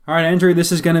All right, Andrew,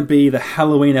 this is going to be the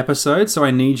Halloween episode, so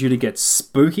I need you to get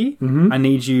spooky. Mm-hmm. I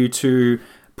need you to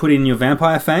put in your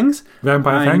vampire fangs.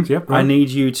 Fangs, yep. Right. I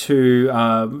need you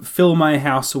to fill my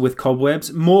house with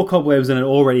cobwebs, more cobwebs than it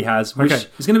already has, which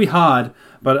is going to be hard,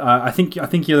 but I think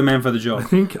you're the man for the job.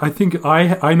 I think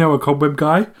I know a cobweb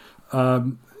guy.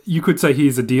 You could say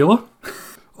he's a dealer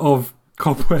of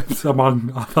cobwebs,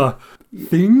 among other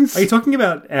things. Are you talking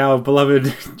about our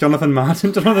beloved Jonathan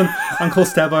Martin? Jonathan, Uncle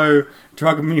Stabbo,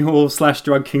 drug mule /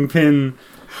 drug kingpin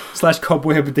 /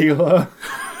 cobweb dealer?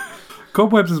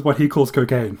 Cobwebs is what he calls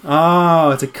cocaine.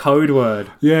 Oh, it's a code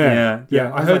word. Yeah.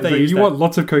 I heard they use you that. want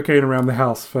lots of cocaine around the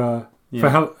house for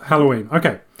Halloween.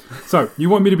 Okay, so you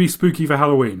want me to be spooky for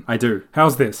Halloween? I do.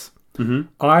 How's this? Mm-hmm.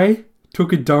 I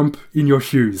took a dump in your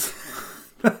shoes.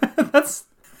 That's...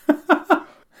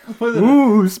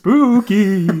 Ooh,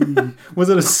 spooky. Was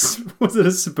it a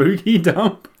spooky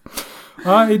dump?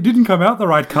 It didn't come out the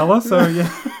right colour, so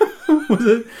yeah. Was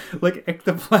it like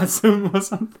ectoplasm or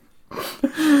something?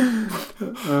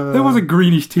 There was a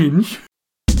greenish tinge.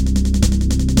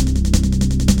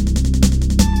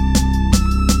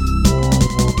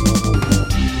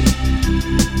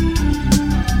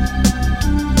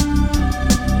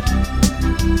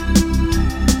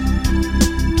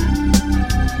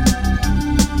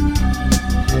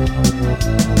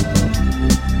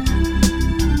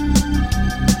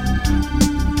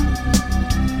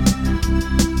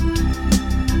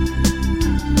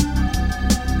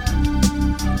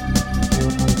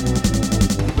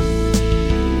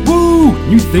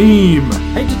 New theme.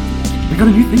 Hey, we got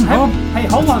a new theme, Rob. Hey,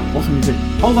 hold on. What's a new theme?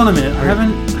 Hold on a minute. I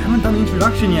haven't done the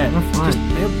introduction yet. Oh, fine.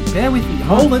 Just bear with me.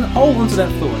 Hold on to that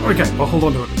thought. Okay, I'll hold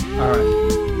on to it. All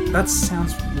right. That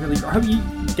sounds really. I hope you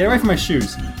get away from my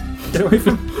shoes. Get away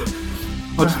from.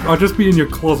 I'll just be in your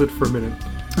closet for a minute.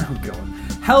 Oh god.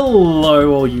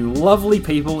 Hello, all you lovely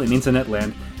people in internet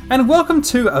land, and welcome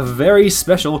to a very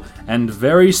special and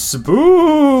very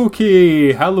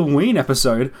spooky Halloween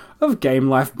episode of Game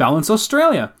Life Balance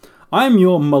Australia. I'm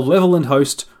your malevolent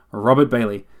host, Robert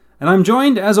Bailey, and I'm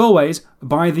joined, as always,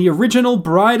 by the original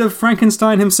Bride of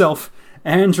Frankenstein himself,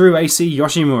 Andrew A.C.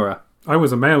 Yoshimura. I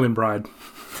was a mail-in bride.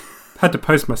 Had to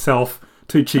post myself.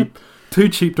 Too cheap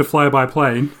to fly by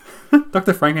plane.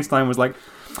 Dr. Frankenstein was like,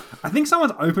 I think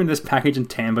someone's opened this package and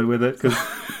tampered with it, because...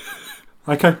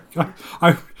 Okay,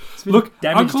 look,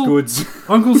 damaged goods.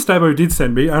 Uncle Stabbo did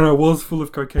send me, and I was full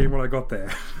of cocaine when I got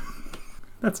there.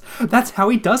 That's how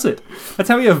he does it. That's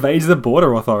how he evades the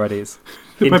border authorities.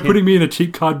 By putting me in a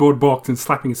cheap cardboard box and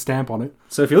slapping a stamp on it.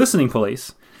 So if you're listening,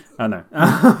 police, no,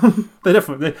 they're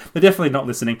definitely not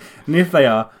listening. And if they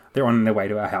are, they're on their way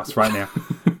to our house right now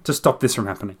to stop this from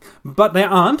happening. But they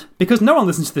aren't, because no one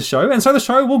listens to the show, and so the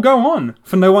show will go on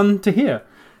for no one to hear.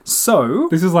 So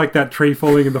this is like that tree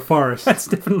falling in the forest. That's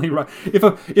definitely right.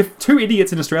 If two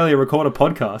idiots in Australia record a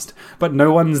podcast, but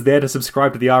no one's there to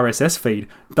subscribe to the RSS feed,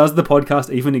 does the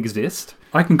podcast even exist?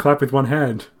 I can clap with one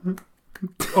hand.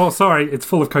 Oh, sorry, it's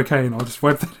full of cocaine. I'll just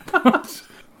wipe that out.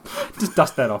 Just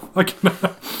dust that off.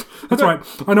 That's right.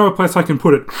 I know a place I can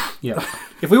put it. Yeah.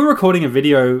 If we were recording a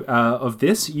video of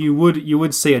this, you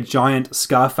would see a giant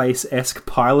Scarface-esque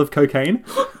pile of cocaine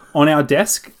on our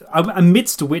desk,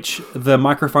 amidst which the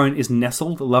microphone is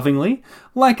nestled lovingly,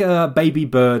 like a baby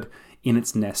bird in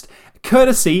its nest.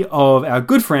 Courtesy of our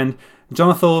good friend,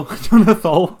 Jonathan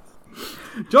Uncle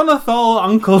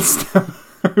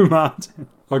Stabbo Martin.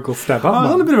 Uncle Stabbo. I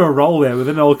was on a bit of a roll there, but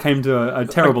then it all came to a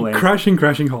terrible end. Crashing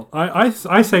halt.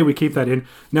 I say we keep that in.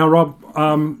 Now, Rob,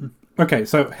 okay,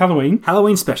 so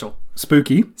Halloween special.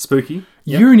 Spooky.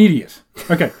 Yep. You're an idiot.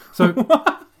 Okay, so...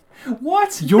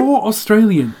 What? You're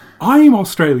Australian. I'm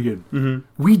Australian.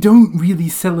 Mm-hmm. We don't really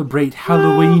celebrate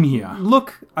Halloween here.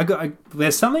 Look,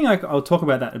 there's something I'll talk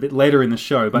about that a bit later in the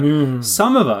show, but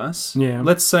some of us,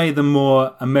 let's say the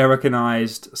more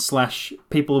Americanized /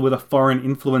 people with a foreign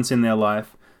influence in their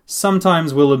life,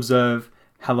 sometimes will observe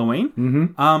Halloween.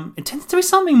 Mm-hmm. It tends to be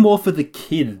something more for the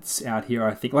kids out here,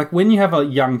 I think. Like when you have a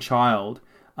young child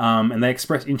and they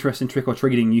express interest in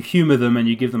trick-or-treating, you humour them and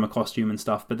you give them a costume and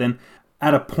stuff, but then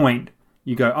at a point,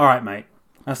 you go, all right, mate,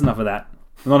 that's enough of that.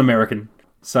 I'm not American.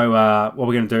 So what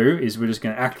we're going to do is we're just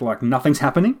going to act like nothing's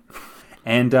happening,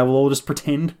 and we'll all just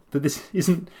pretend that this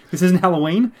isn't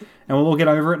Halloween, and we'll all get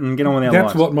over it and get on with our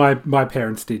lives. That's what my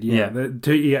parents did, yeah.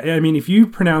 I mean, if you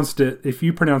pronounced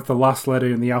the last letter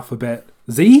in the alphabet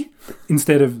Z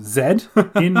instead of Z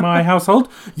in my household,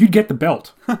 you'd get the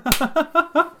belt.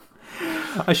 I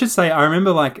should say, I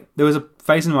remember there was a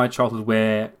phase in my childhood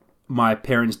where my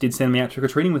parents did send me out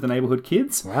trick-or-treating with the neighbourhood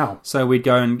kids. Wow. So we'd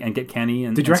go and get candy.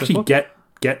 Did you actually get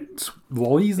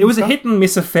lollies? It was a hit and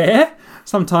miss affair.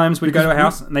 Sometimes we'd go to a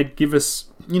house and they'd give us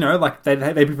like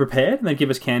they'd be prepared and they'd give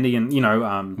us candy and,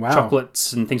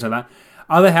 chocolates and things like that.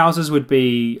 Other houses would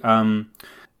be,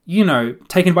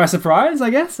 taken by surprise, I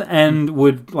guess, and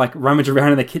would like rummage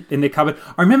around in their cupboard.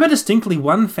 I remember distinctly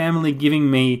one family giving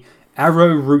me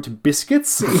arrowroot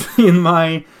biscuits in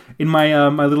my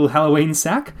little Halloween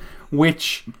sack,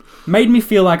 which made me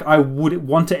feel like I would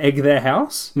want to egg their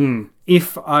house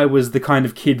if I was the kind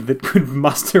of kid that could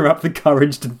muster up the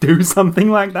courage to do something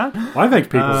like that. I've egged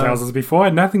people's houses before. It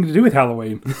had nothing to do with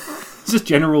Halloween. It's just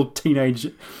general teenage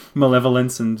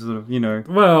malevolence and sort of,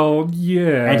 Well,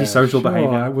 yeah. antisocial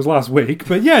behaviour. It was last week,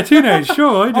 but yeah, teenage,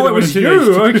 sure. I did It was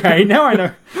you! Okay, now I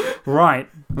know. Right.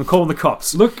 I'm calling the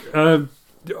cops. Look,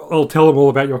 I'll tell them all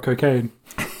about your cocaine.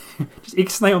 Just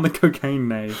ixnay on the cocaine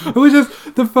name. It was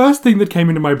just the first thing that came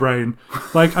into my brain.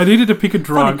 Like, I needed to pick a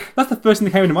drug. That's the first thing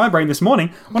that came into my brain this morning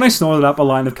when I snorted up a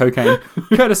line of cocaine,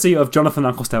 courtesy of Jonathan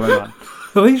Uncle Stabbo.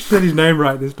 At least you said his name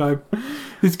right this time.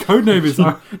 His code name is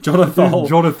Jonathan.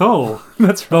 Jonathan.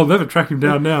 That's right. They'll never track him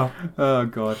down now. Oh,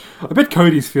 God. I bet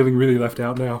Cody's feeling really left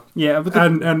out now. Yeah. But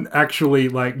and actually,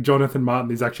 like, Jonathan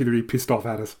Martin is actually really pissed off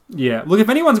at us. Yeah. Look, if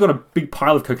anyone's got a big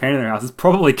pile of cocaine in their house, it's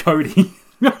probably Cody.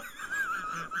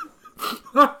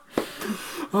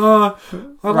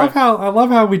 I love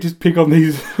how we just pick on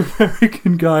these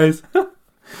American guys.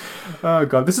 Oh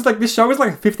god, this show is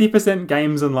like 50%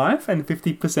 games and life and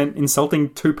 50%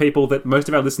 insulting two people that most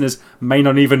of our listeners may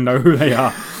not even know who they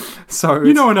are. So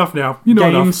you know enough now. You know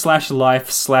enough.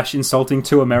 Game/life/ insulting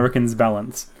two Americans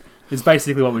balance is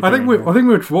basically what we're doing. I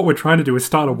think what we're trying to do is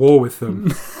start a war with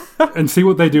them and see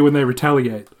what they do when they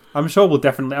retaliate. I'm sure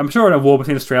in a war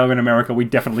between Australia and America, we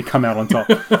definitely come out on top.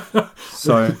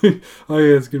 So, oh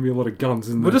yeah, it's going to be a lot of guns,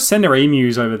 isn't we'll just send our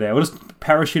emus over there. We'll just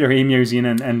parachute our emus in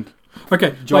and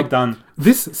okay, job done.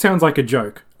 This sounds like a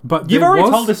joke, but you've already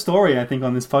told this story, I think,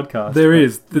 on this podcast. There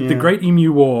is the Great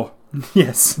Emu War.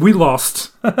 Yes, we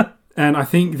lost, and I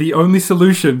think the only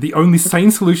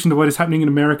sane solution to what is happening in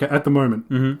America at the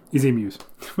moment is emus.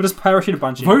 We'll just parachute a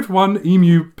bunch in. Vote one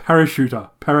emu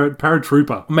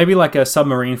paratrooper. Maybe like a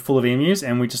submarine full of emus,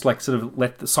 and we just like sort of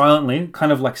let silently,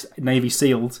 kind of like Navy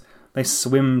SEALs, they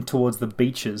swim towards the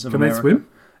beaches of America. Can they swim?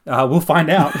 We'll find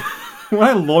out. When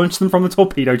I launch them from the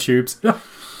torpedo tubes.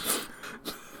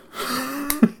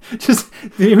 Just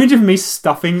the image of me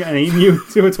stuffing an emu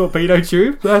to a torpedo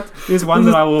tube, that is one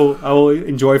that I will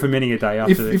enjoy for many a day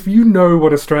after this. If you know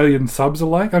what Australian subs are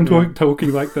like, I'm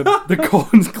talking like the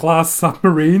Collins class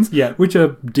submarines, which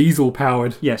are diesel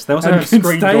powered. Yes, they also have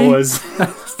screen doors.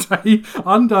 Stay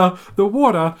under the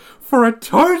water for a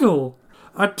total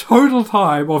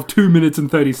time of 2 minutes and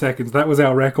 30 seconds. That was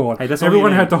our record. Hey,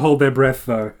 everyone had to hold their breath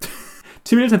though.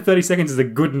 2 minutes and 30 seconds is a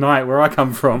good night where I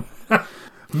come from.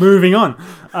 Moving on.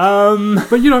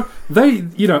 But,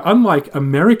 unlike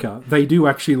America, they do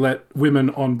actually let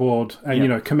women on board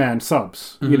and, command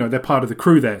subs. Mm-hmm. They're part of the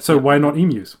crew there. So why not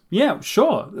emus? Yeah,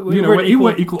 sure. We're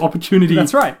equal opportunity.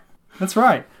 That's right.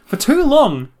 For too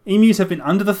long, emus have been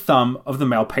under the thumb of the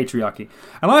male patriarchy.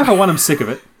 And I, for one, am sick of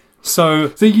it.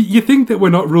 So you think that we're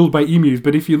not ruled by emus,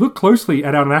 but if you look closely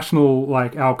at our national,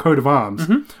 our coat of arms,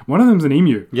 one of them's an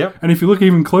emu. Yep. And if you look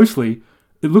even closely,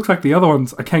 it looks like the other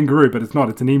one's a kangaroo, but it's not.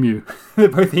 It's an emu. They're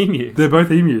both emus. They're both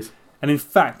emus. And in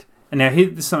fact, and now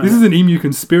this is something. This is an emu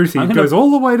conspiracy. It goes all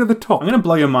the way to the top. I'm going to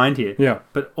blow your mind here. Yeah.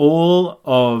 But all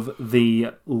of the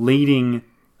leading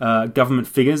government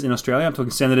figures in Australia, I'm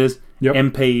talking senators,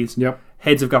 MPs,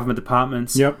 heads of government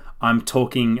departments. I'm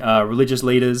talking religious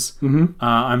leaders.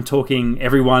 I'm talking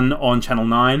everyone on Channel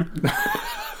 9.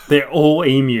 They're all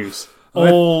emus.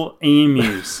 All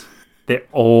emus. They're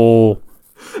all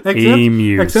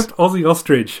emus. Except Aussie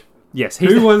Ostrich. Yes.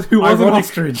 Who was an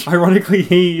ostrich? Ironically,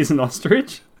 he is an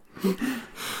ostrich.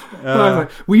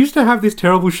 We used to have this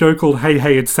terrible show called Hey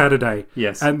Hey It's Saturday.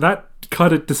 Yes. And that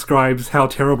kind of describes how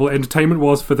terrible entertainment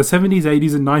was for the 70s,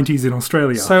 80s and 90s in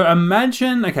Australia. So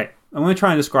imagine... Okay, I'm going to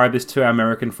try and describe this to our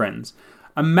American friends.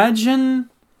 Imagine...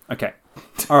 Okay.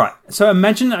 All right. So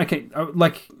imagine... Okay,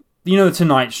 the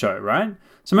Tonight Show, right?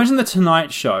 So imagine the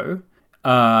Tonight Show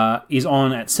is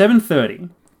on at 7:30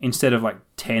 instead of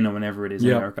 10 or whenever it is in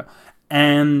America.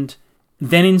 And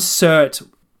then insert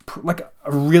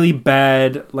a really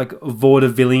bad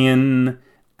vaudevillian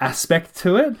aspect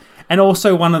to it. And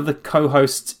also one of the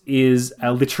co-hosts is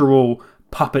a literal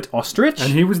puppet ostrich.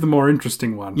 And he was the more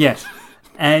interesting one. Yes.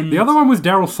 And the other one was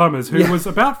Daryl Summers, who was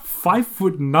about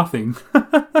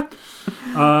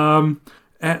 5'0".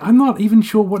 And I'm not even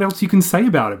sure what else you can say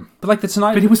about him. But the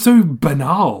Tonight... But he was so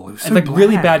banal. It was so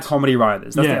really bad comedy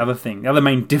writers. That's the other thing. The other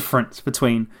main difference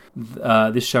between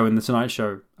this show and the Tonight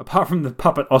Show, apart from the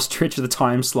puppet ostrich of the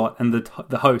time slot and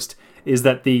the host, is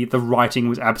that the writing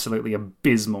was absolutely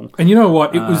abysmal. And you know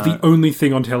what? It was the only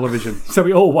thing on television. So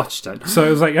we all watched it. So it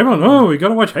was like, everyone, we got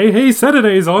to watch Hey Hey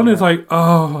Saturdays on.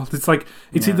 Yeah. It's like,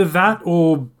 it's either that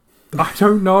or, I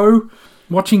don't know,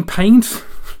 watching Paint.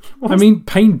 I mean,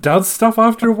 Paint does stuff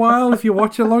after a while if you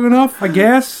watch it long enough, I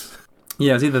guess.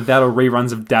 Yeah, it's either that or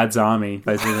reruns of Dad's Army,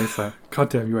 basically. So, God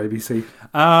damn you, ABC.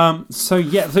 So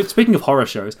speaking of horror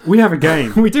shows, we have a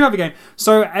game. We do have a game.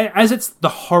 So as it's the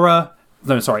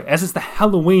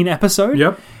Halloween episode.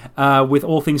 Yep. With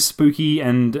all things spooky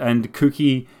and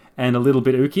kooky and a little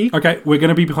bit ooky. Okay, we're going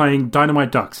to be playing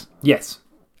Dynamite Ducks. Yes,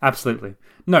 absolutely.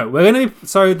 No, we're going to.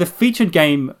 So the featured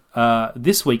game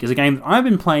this week is a game that I've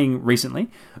been playing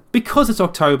recently because it's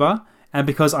October and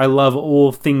because I love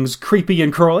all things creepy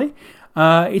and crawly.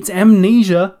 It's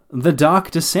Amnesia: The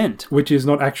Dark Descent, which is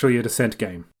not actually a Descent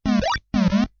game.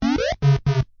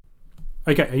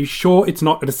 Okay, are you sure it's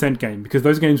not a Descent game? Because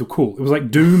those games were cool. It was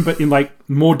like Doom, but in like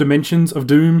more dimensions of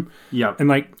Doom. Yeah. And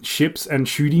like ships and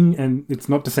shooting, and it's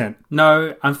not Descent.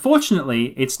 No,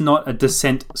 unfortunately, it's not a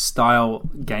Descent style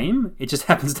game. It just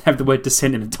happens to have the word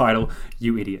Descent in the title,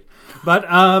 you idiot. But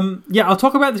I'll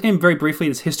talk about this game very briefly,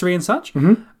 its history and such.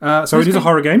 Mm-hmm. So it is a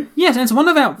horror game? Yes, and it's one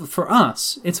of for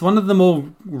us, it's one of the more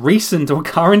recent or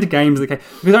current games that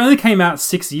because it only came out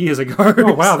 6 years ago.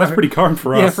 Oh wow, that's pretty current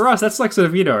for us. Yeah, for us, that's like sort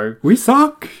of, we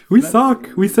suck. We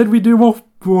said we'd do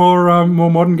more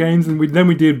modern games, and then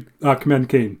we did Command &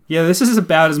 Keen. Yeah, this is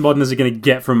about as modern as you're going to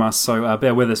get from us, so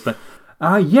bear with us. But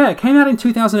it came out in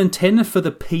 2010 for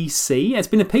the PC. It's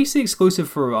been a PC exclusive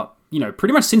for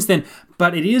pretty much since then,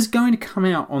 but it is going to come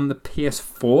out on the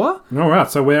PS4. All right,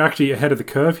 so we're actually ahead of the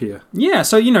curve here. Yeah,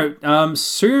 so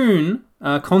soon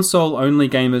console-only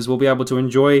gamers will be able to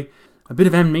enjoy a bit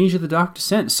of Amnesia: The Dark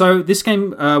Descent. So this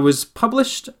game was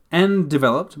published and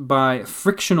developed by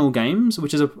Frictional Games,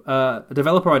 which is a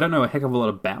developer I don't know a heck of a lot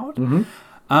about. Mm-hmm.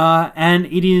 And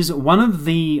it is one of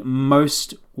the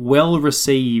most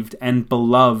well-received and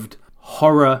beloved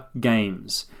horror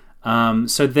games.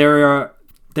 So there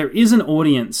is an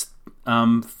audience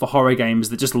for horror games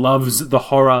that just loves the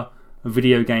horror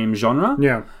video game genre.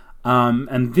 Yeah.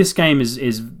 And this game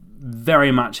is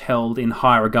very much held in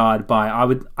high regard by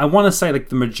I want to say like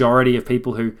the majority of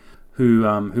people who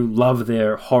love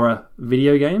their horror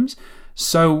video games.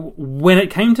 So when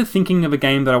it came to thinking of a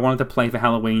game that I wanted to play for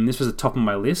Halloween, this was the top of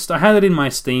my list. I had it in my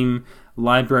Steam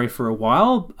library for a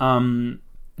while.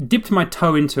 Dipped my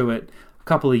toe into it a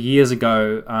couple of years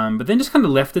ago, but then just kind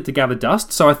of left it to gather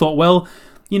dust. So I thought, well,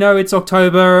 it's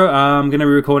October. I'm going to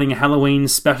be recording a Halloween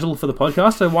special for the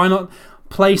podcast, so why not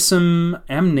play some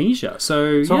Amnesia?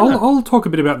 So yeah. I'll talk a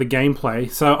bit about the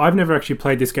gameplay. So I've never actually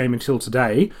played this game until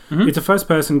today. Mm-hmm. It's a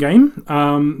first-person game.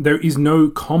 There is no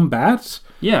combat.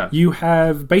 Yeah. You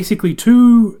have basically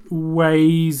 2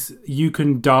 ways you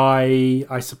can die,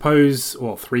 I suppose,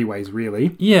 or 3 ways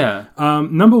really. Yeah.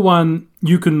 Number 1,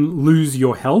 you can lose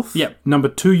your health. Yep. Number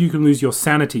 2, you can lose your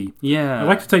sanity. Yeah. I'd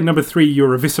like to say number 3,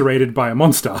 you're eviscerated by a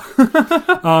monster.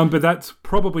 But that's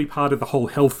probably part of the whole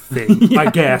health thing, I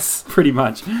guess. Pretty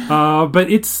much. But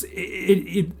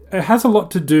it has a lot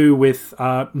to do with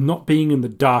not being in the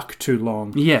dark too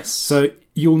long. Yes. So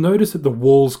you'll notice that the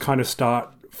walls kind of start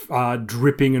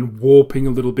dripping and warping a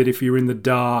little bit if you're in the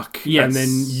dark. Yes. And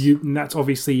then and that's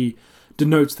obviously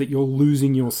denotes that you're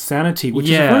losing your sanity, which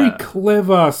is a very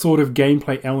clever sort of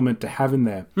gameplay element to have in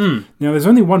there. Mm. Now, there's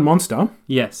only one monster.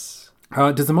 Yes.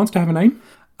 Does the monster have a name?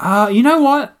 You know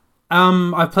what?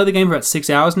 I've played the game for about 6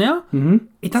 hours now. Mm-hmm.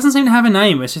 It doesn't seem to have a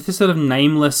name. It's just this sort of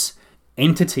nameless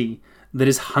entity that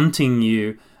is hunting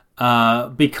you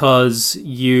because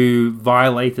you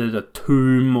violated a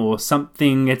tomb or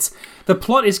something. The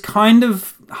plot is you kind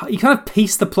of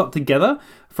piece the plot together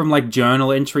from like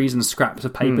journal entries and scraps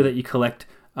of paper that you collect.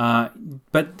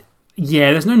 But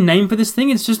yeah, there's no name for this thing.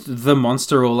 It's just the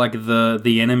monster or like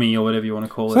the enemy or whatever you want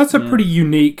to call it. So that's a pretty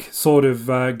unique sort of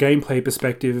gameplay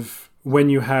perspective when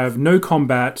you have no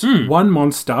combat, one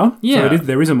monster. Yeah. So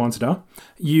there is a monster.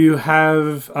 You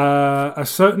have a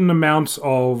certain amount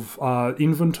of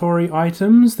inventory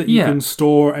items that you can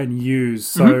store and use.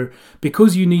 So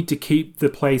because you need to keep the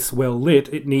place well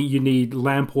lit, you need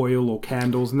lamp oil or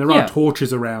candles, and there are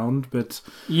torches around, but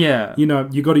you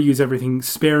got to use everything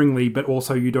sparingly, but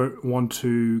also you don't want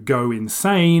to go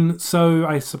insane. So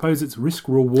I suppose it's risk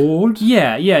reward.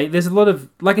 Yeah. There's a lot of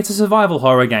it's a survival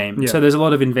horror game, so there's a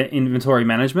lot of inventory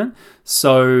management.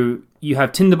 So you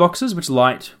have tinderboxes which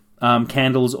light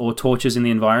candles or torches in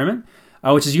the environment,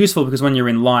 which is useful because when you're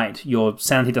in light, your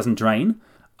sanity doesn't drain.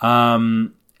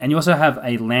 And you also have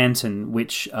a lantern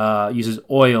which uses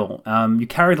oil. You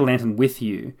carry the lantern with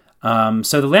you,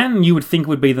 So the lantern you would think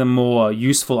would be the more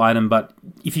useful item, but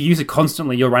if you use it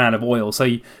constantly, you'll run out of oil. So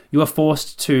you are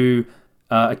forced to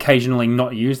occasionally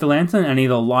not use the lantern and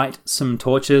either light some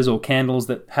torches or candles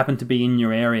that happen to be in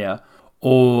your area,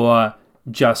 or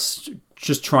just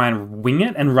try and wing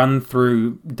it and run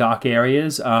through dark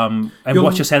areas and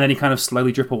watch your sanity kind of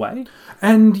slowly drip away.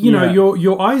 And, you know,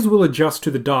 your eyes will adjust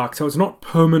to the dark, so it's not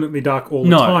permanently dark all the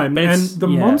time. And the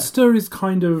monster is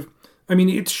kind of... I mean,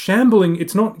 it's shambling.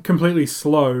 It's not completely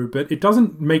slow, but it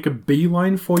doesn't make a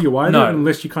beeline for you either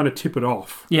unless you kind of tip it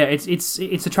off. Yeah,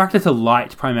 it's attracted to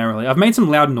light primarily. I've made some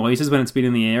loud noises when it's been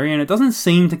in the area, and it doesn't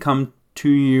seem to come to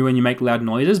you when you make loud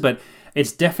noises, but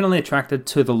it's definitely attracted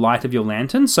to the light of your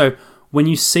lantern. So when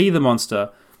you see the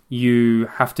monster, you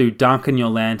have to darken your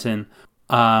lantern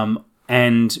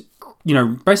and, you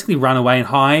know, basically run away and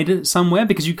hide somewhere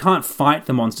because you can't fight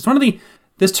the monster.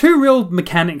 There's two real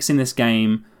mechanics in this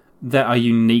game that are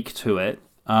unique to it.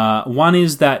 One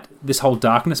is that this whole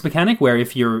darkness mechanic, where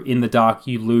if you're in the dark,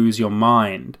 you lose your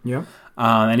mind. Yeah.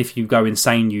 And if you go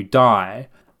insane, you die.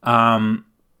 And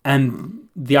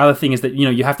the other thing is that, you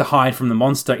know, you have to hide from the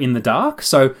monster in the dark.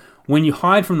 So when you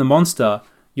hide from the monster,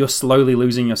 you're slowly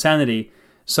losing your sanity.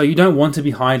 So you don't want to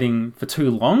be hiding for too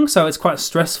long. So it's quite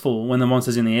stressful when the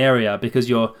monster's in the area because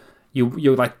you're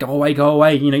like, go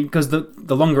away, you know, because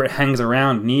the longer it hangs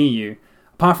around near you,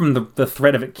 apart from the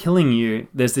threat of it killing you,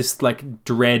 there's this like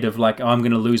dread of like, oh, I'm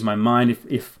going to lose my mind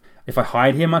if I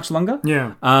hide here much longer.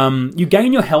 Yeah. You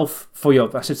gain your health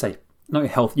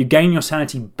you gain your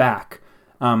sanity back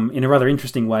in a rather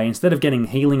interesting way. Instead of getting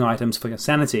healing items for your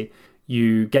sanity,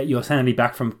 you get your sanity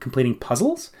back from completing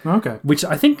puzzles. Okay. Which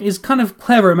I think is kind of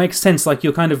clever. It makes sense. Like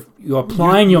you're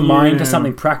applying your mind to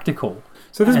something practical.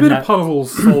 So there's a bit of puzzle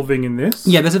solving in this.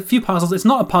 Yeah, there's a few puzzles. It's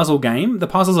not a puzzle game. The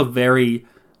puzzles are very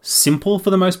simple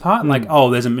for the most part. Like,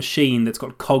 there's a machine that's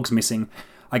got cogs missing.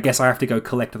 I guess I have to go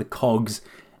collect the cogs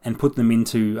and put them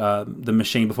into the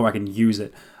machine before I can use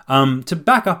it. To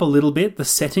back up a little bit, the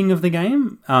setting of the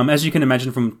game, as you can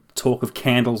imagine from talk of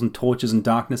candles and torches and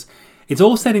darkness, it's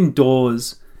all set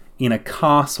indoors in a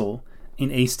castle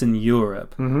in Eastern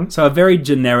Europe. Mm-hmm. So a very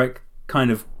generic kind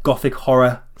of gothic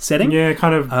horror setting. Yeah,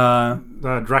 kind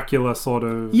of Dracula sort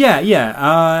of. Yeah.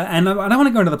 And I don't want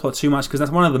to go into the plot too much because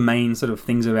that's one of the main sort of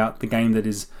things about the game that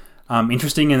is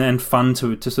interesting and fun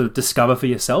to sort of discover for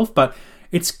yourself. But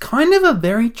it's kind of a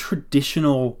very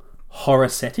traditional horror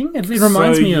setting. It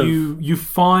reminds me of... You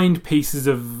find pieces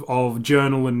of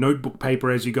journal and notebook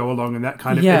paper as you go along, and that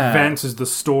kind of advances the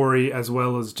story as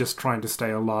well as just trying to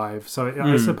stay alive. So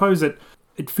I suppose it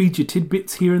feeds you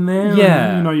tidbits here and there.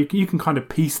 Yeah. And, you can kind of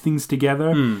piece things together.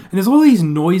 And there's all these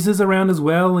noises around as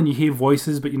well, and you hear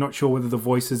voices, but you're not sure whether the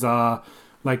voices are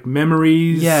like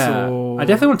memories. Yeah. I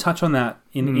definitely want to touch on that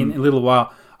in a little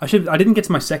while. I didn't get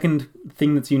to my second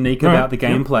thing that's unique about the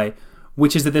gameplay,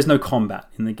 which is that there's no combat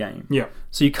in the game. Yeah.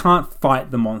 So you can't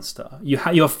fight the monster.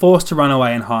 You're forced to run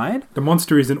away and hide. The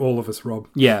monster is in all of us, Rob.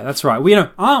 Yeah, that's right.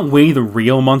 Aren't we the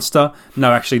real monster?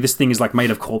 No, actually, this thing is like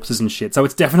made of corpses and shit, so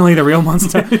it's definitely the real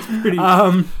monster. It's pretty...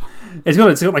 It's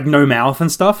got like no mouth and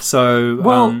stuff, so...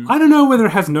 Well, I don't know whether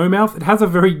it has no mouth. It has a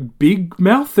very big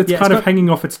mouth that's kind of hanging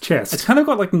off its chest. It's kind of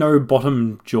got like no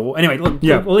bottom jaw. Anyway, look,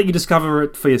 we'll let you discover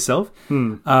it for yourself.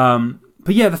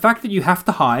 But yeah, the fact that you have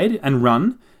to hide and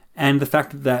run, and the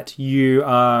fact that you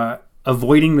are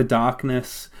avoiding the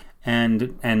darkness and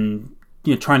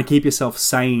you know, trying to keep yourself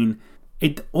sane,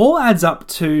 it all adds up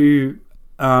to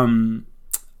a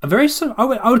very sort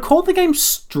of, I would call the game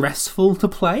stressful to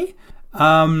play.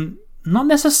 Not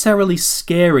necessarily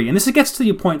scary. And this gets to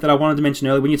your point that I wanted to mention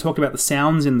earlier when you talked about the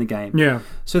sounds in the game. Yeah.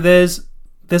 So there's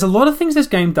a lot of things this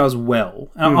game does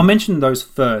well. And I'll mention those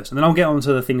first, and then I'll get on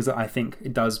to the things that I think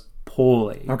it does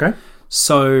poorly. Okay.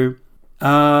 So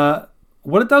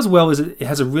what it does well is it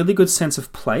has a really good sense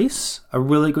of place, a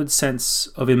really good sense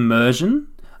of immersion.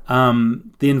 The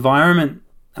environment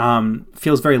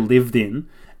feels very lived in.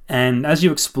 And as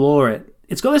you explore it,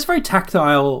 it's got this very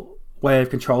tactile way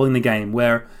of controlling the game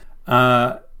where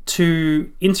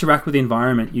to interact with the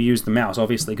environment you use the mouse,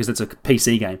 obviously, because it's a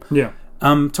PC game. Yeah.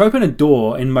 To open a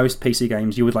door in most PC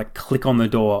games you would like click on the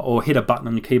door or hit a button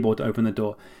on your keyboard to open the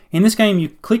door. In this game you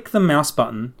click the mouse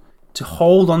button to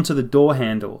hold onto the door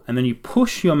handle, and then you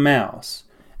push your mouse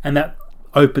and that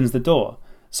opens the door.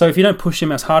 So if you don't push your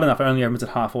mouse hard enough, it only opens it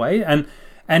halfway.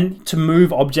 And to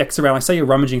move objects around, like say you're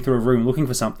rummaging through a room looking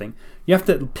for something, you have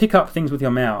to pick up things with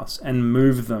your mouse and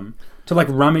move them to like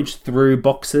rummage through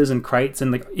boxes and crates.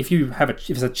 And like if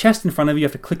there's a chest in front of you, you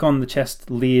have to click on the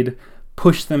chest lid,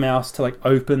 push the mouse to like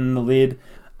open the lid.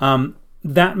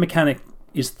 That mechanic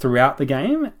is throughout the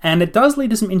game, and it does lead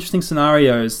to some interesting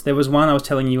scenarios. There was one I was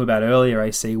telling you about earlier,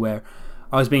 AC, where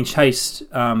I was being chased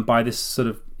by this sort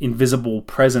of invisible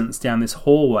presence down this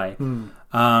hallway,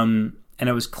 and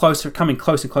it was coming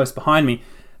close and close behind me.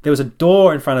 There was a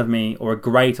door in front of me, or a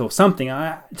grate or something.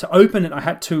 To open it, I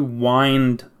had to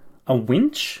wind a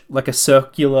winch, like a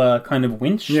circular kind of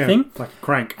winch thing. Like a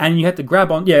crank. And you had to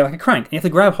grab on, like a crank. You have to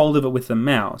grab hold of it with the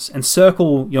mouse and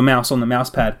circle your mouse on the mouse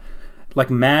pad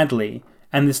like madly.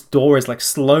 And this door is like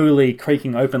slowly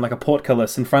creaking open like a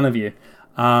portcullis in front of you.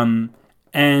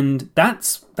 And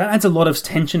that adds a lot of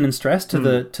tension and stress to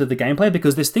the gameplay,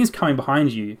 because there's things coming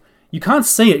behind you. You can't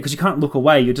see it because you can't look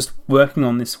away. You're just working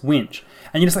on this winch.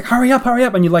 And you're just like, hurry up.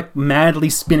 And you're like madly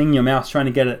spinning your mouse trying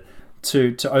to get it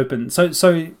to open. So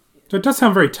it does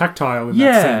sound very tactile in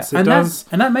that sense.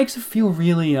 And that makes it feel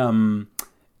really,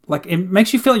 like it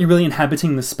makes you feel like you're really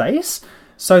inhabiting the space.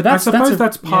 So I suppose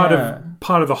that's part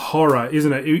of the horror,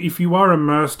 isn't it? If you are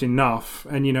immersed enough,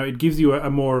 and it gives you a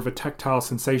more of a tactile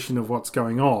sensation of what's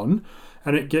going on,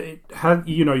 and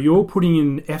you're putting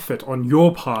in effort on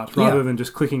your part rather than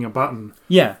just clicking a button.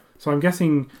 Yeah. So I'm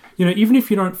guessing, even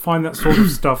if you don't find that sort of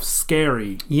stuff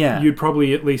scary, you'd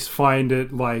probably at least find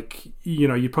it like,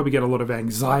 you'd probably get a lot of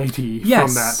anxiety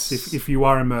from that if you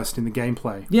are immersed in the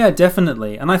gameplay. Yeah,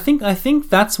 definitely. And I think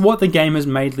that's what the game has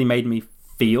made me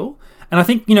feel. And I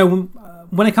think,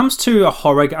 when it comes to a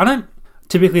horror, I don't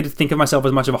typically think of myself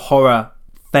as much of a horror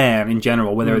fan in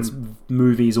general, whether it's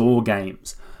movies or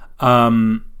games.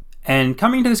 And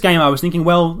coming into this game, I was thinking,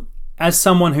 well, as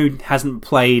someone who hasn't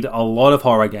played a lot of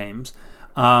horror games,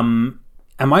 am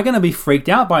I going to be freaked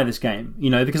out by this game?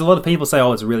 Because a lot of people say,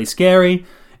 oh, it's really scary.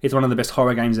 It's one of the best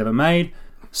horror games ever made.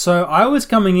 So I was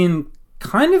coming in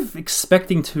kind of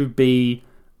expecting to be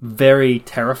very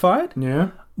terrified.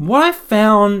 Yeah. What I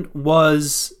found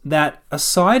was that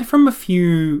aside from a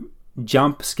few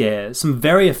jump scares, some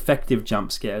very effective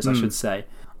jump scares, I should say,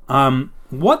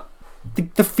 what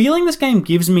the feeling this game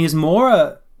gives me is more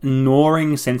a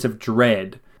gnawing sense of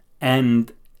dread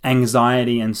and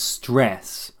anxiety and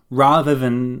stress, rather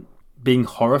than being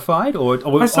horrified or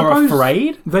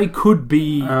afraid. They could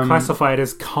be classified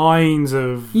as kinds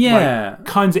of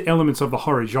elements of the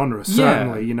horror genre,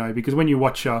 certainly, because when you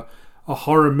watch a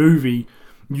horror movie,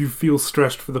 you feel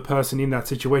stressed for the person in that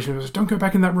situation. Just, don't go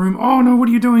back in that room. Oh no, what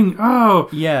are you doing? Oh,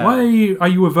 yeah. Why are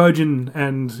you a virgin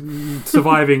and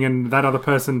surviving and that other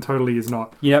person totally is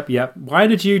not? Yep. Why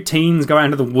did you teens go out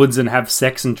into the woods and have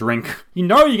sex and drink? You're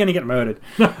going to get murdered.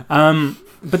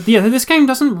 But yeah, this game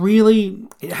hasn't really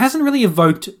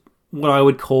evoked what I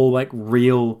would call like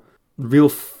real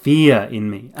fear in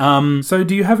me. So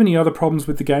do you have any other problems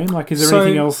with the game? Like, is there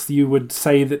anything else you would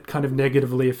say that kind of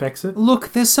negatively affects it?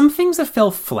 Look, there's some things that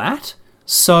fell flat.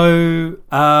 So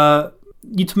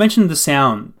you mentioned the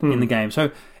sound in the game. So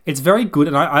it's very good,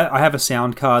 and I have a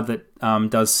sound card that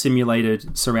does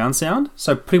simulated surround sound.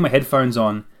 So putting my headphones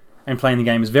on and playing the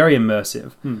game is very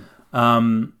immersive.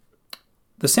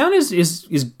 The sound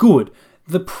is good.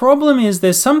 The problem is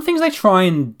there's some things they try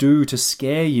and do to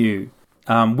scare you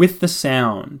with the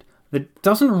sound that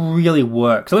doesn't really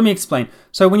work. So let me explain.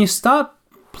 So when you start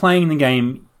playing the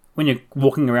game, when you're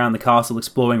walking around the castle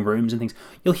exploring rooms and things,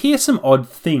 you'll hear some odd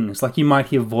things. Like you might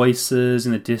hear voices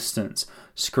in the distance,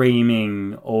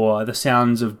 screaming, or the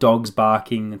sounds of dogs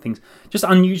barking and things. Just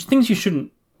unusual things you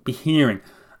shouldn't be hearing.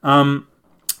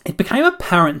 It became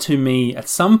apparent to me at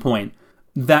some point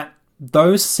that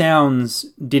those sounds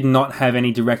did not have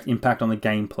any direct impact on the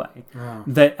gameplay. Oh.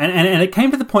 And it came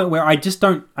to the point where I just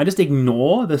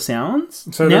ignore the sounds.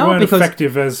 So they weren't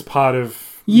effective as part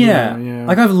of... Yeah.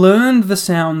 Like I've learned the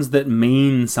sounds that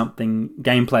mean something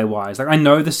gameplay wise. Like I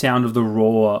know the sound of the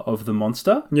roar of the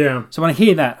monster. Yeah. So when I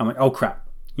hear that, I'm like, oh crap,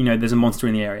 there's a monster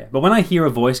in the area. But when I hear a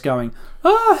voice going,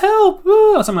 oh help,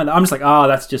 or something like that, I'm just like,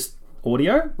 that's just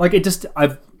audio. Like it just,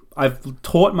 I've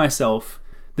taught myself.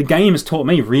 The game has taught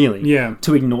me really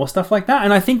to ignore stuff like that,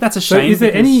 and I think that's a shame. So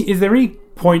is there any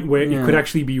point where it could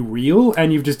actually be real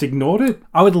and you've just ignored it?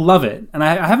 I would love it, and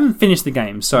I haven't finished the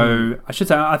game, so I should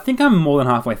say I think I'm more than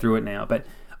halfway through it now. But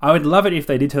I would love it if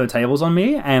they did turn the tables on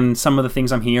me, and some of the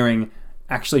things I'm hearing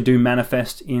actually do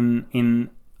manifest in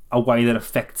a way that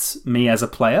affects me as a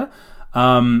player.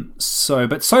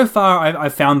 But so far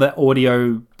I've found that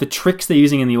audio, the tricks they're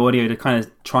using in the audio to kind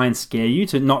of try and scare you,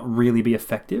 to not really be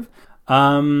effective.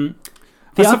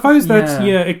 I suppose that's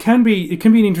it can be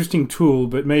an interesting tool,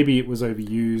 but maybe it was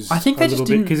overused. I think they a just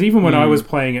little bit because even when I was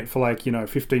playing it for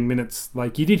 15 minutes,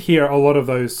 you did hear a lot of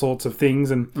those sorts of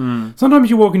things, and sometimes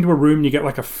you walk into a room and you get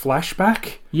a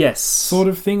flashback, sort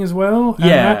of thing as well.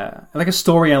 Yeah, like a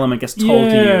story element gets told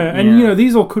to you. Yeah, and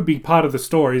these all could be part of the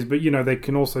stories, but they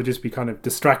can also just be kind of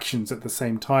distractions at the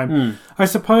same time. I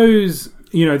suppose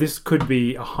this could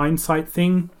be a hindsight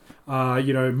thing.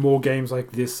 More games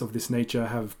like this of this nature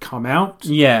have come out.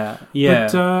 Yeah.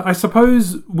 But I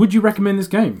suppose, would you recommend this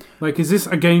game? Is this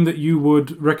a game that you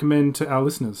would recommend to our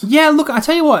listeners? Yeah, look, I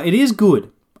tell you what, it is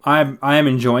good. I am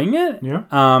enjoying it. Yeah.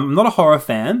 I'm not a horror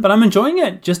fan, but I'm enjoying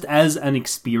it just as an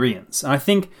experience. And I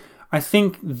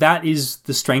think that is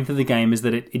the strength of the game, is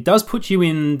that it does put you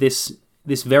in this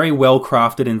very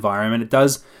well-crafted environment. It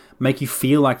does make you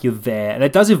feel like you're there. And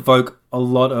it does evoke a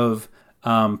lot of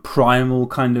primal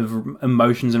kind of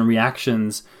emotions and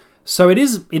reactions. So it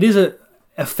is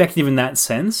effective in that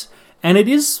sense. And it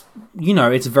is,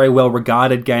 it's a very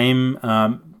well-regarded game,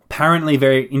 apparently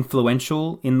very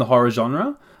influential in the horror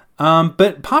genre.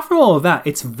 But apart from all of that,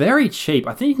 it's very cheap.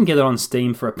 I think you can get it on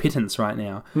Steam for a pittance right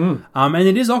now. And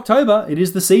it is October. It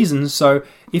is the season. So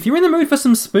if you're in the mood for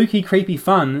some spooky, creepy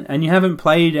fun and you haven't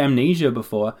played Amnesia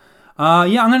before,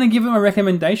 I'm going to give it a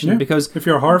recommendation because... If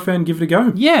you're a horror fan, give it a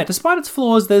go. Yeah, despite its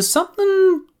flaws, there's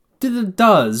something that it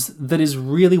does that is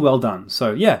really well done.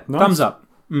 So yeah, nice. Thumbs up.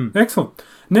 Excellent.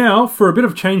 Now, for a bit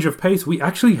of change of pace, we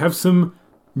actually have some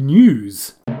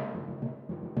news.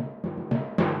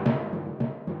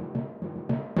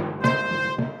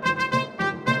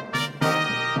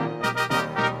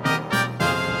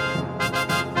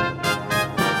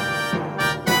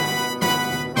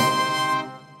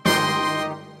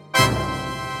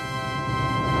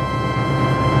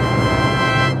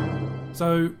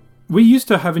 So, we used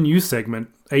to have a news segment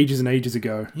ages and ages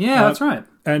ago. Yeah, that's right.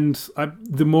 And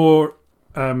the more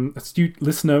astute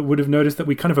listener would have noticed that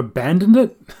we kind of abandoned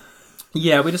it.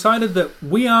 Yeah, we decided that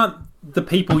we aren't the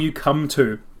people you come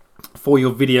to for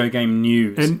your video game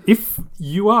news. And if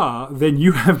you are, then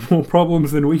you have more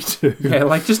problems than we do.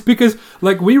 Yeah, just because,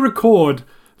 we record...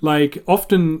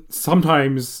 often,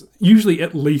 sometimes, usually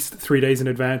at least 3 days in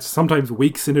advance, sometimes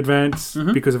weeks in advance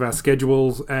because of our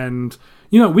schedules. And,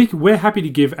 we're happy to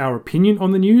give our opinion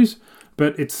on the news,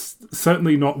 but it's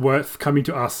certainly not worth coming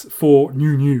to us for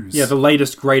new news. Yeah, the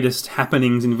latest, greatest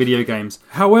happenings in video games.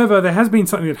 However, there has been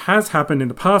something that has happened in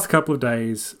the past couple of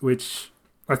days, which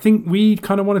I think we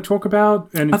kind of want to talk about.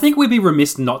 And I think we'd be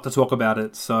remiss not to talk about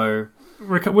it, so...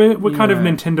 We're kind of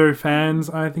Nintendo fans,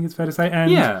 I think it's fair to say.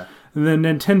 And the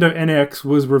Nintendo NX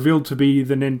was revealed to be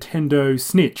the Nintendo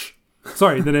Snitch.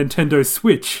 Sorry, the Nintendo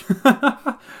Switch.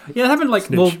 Yeah, it happened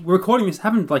we're recording this,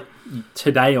 happened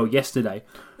today or yesterday.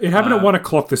 It happened at 1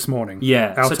 o'clock this morning.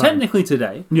 Yeah, so technically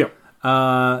today. Yeah.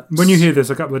 When you hear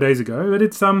this a couple of days ago. But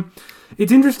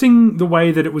it's interesting the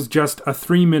way that it was just a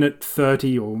 3-minute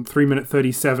 30 or 3-minute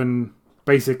 37,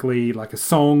 basically like a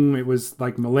song. It was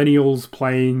like millennials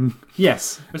playing.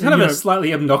 Yes. It was kind of a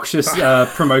slightly obnoxious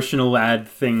promotional ad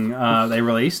thing they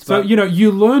released. So,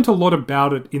 you learnt a lot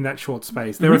about it in that short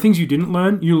space. There are things you didn't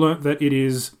learn. You learnt that it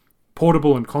is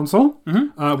portable and console,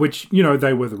 which,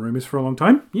 they were the rumors for a long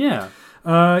time. Yeah.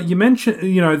 You mentioned,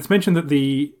 it's mentioned that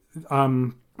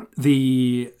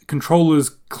the controllers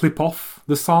clip off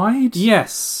the side.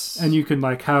 Yes. And you can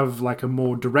have a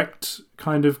more direct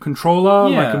kind of controller,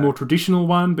 like a more traditional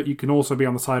one, but you can also be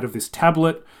on the side of this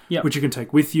tablet, which you can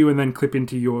take with you and then clip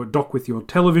into your dock with your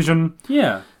television.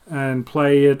 Yeah. And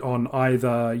play it on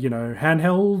either,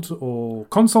 handheld or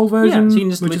console version. Yeah, so you can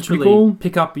just literally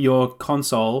pick up your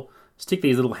console, stick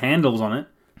these little handles on it,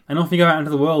 and off you go out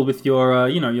into the world with your,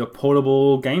 your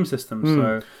portable game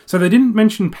system. So they didn't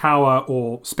mention power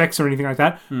or specs or anything like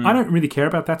that. I don't really care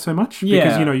about that so much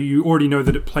because, you already know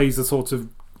that it plays the sorts of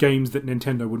games that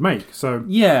Nintendo would make. So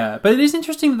yeah, but it is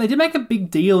interesting that they did make a big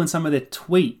deal in some of their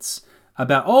tweets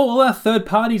about, all our third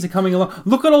parties are coming along.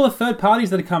 Look at all the third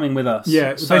parties that are coming with us.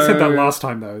 Yeah, they said that last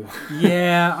time, though.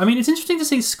 Yeah, I mean, it's interesting to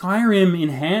see Skyrim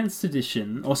Enhanced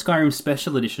Edition, or Skyrim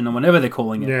Special Edition, or whatever they're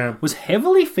calling it, was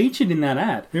heavily featured in that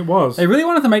ad. It was. They really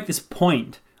wanted to make this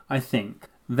point, I think,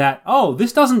 that,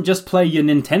 this doesn't just play your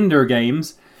Nintendo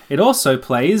games, it also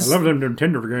plays... I love them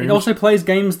Nintendo games. It also plays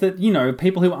games that,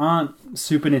 people who aren't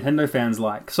Super Nintendo fans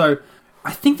like. So...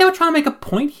 I think they were trying to make a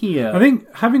point here. I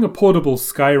think having a portable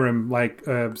Skyrim, like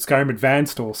Skyrim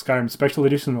Advanced or Skyrim Special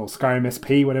Edition or Skyrim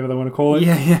SP, whatever they want to call it.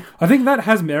 Yeah. I think that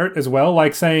has merit as well,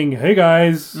 like saying, hey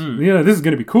guys, this is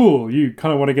going to be cool. You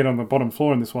kind of want to get on the bottom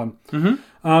floor in this one. They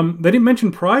didn't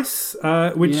mention price,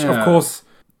 which of course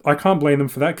I can't blame them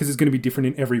for that because it's going to be different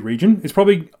in every region. It's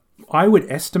probably I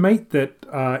would estimate that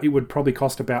it would probably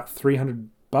cost about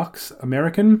 $300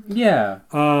 American. Yeah.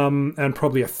 And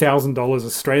probably $1,000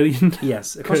 Australian.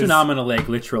 Yes. It costs an arm and a leg,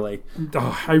 literally.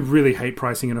 Oh, I really hate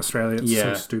pricing in Australia. It's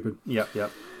so stupid. Yep.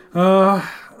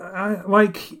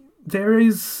 There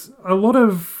is a lot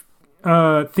of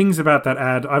things about that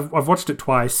ad. I've watched it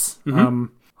twice. Mm-hmm.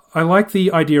 I like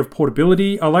the idea of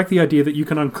portability. I like the idea that you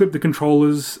can unclip the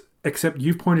controllers, except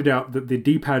you've pointed out that the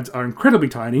D-pads are incredibly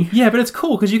tiny. Yeah, but it's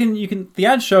cool because you can. The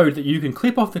ad showed that you can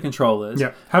clip off the controllers.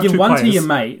 Have give two one players. to your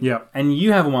mate. Yeah. And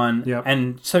you have one. Yeah.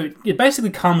 And so it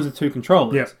basically comes with two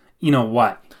controllers. Yeah. In a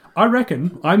way. I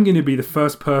reckon I'm going to be the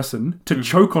first person to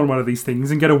choke on one of these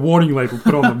things and get a warning label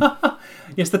put on them.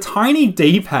 Yes, the tiny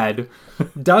D-pad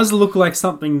does look like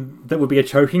something that would be a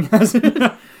choking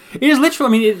hazard. It is literally,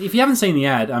 I mean, if you haven't seen the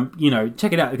ad,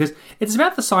 check it out, because it's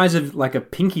about the size of like a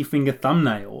pinky finger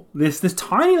thumbnail. This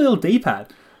tiny little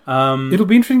D-pad. It'll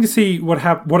be interesting to see what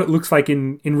it looks like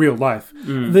in real life.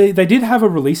 They did have a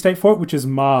release date for it, which is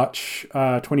March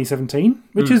 2017,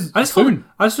 which is soon.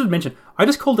 I just should mention, I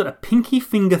just called it a pinky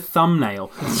finger thumbnail.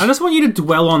 I just want you to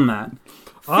dwell on that.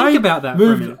 Think about that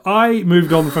for a minute. I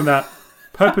moved on from that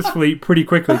purposefully pretty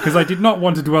quickly because I did not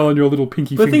want to dwell on your little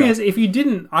pinky finger. The thing is, if you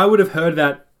didn't, I would have heard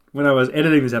that when I was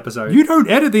editing this episode. You don't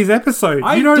edit these episodes.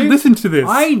 You don't listen to this.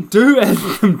 I do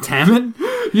edit them, damn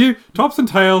it. You, tops and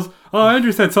tails. Oh,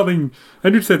 Andrew said something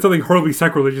horribly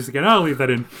sacrilegious again. I'll leave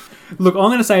that in. Look, all I'm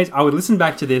going to say is I would listen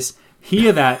back to this,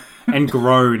 hear that, and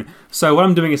groan. So what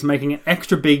I'm doing is making an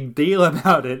extra big deal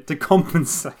about it to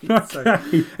compensate. Okay. So,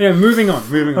 yeah, moving on. All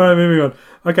right, moving on.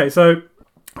 Okay, so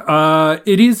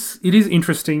it is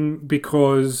interesting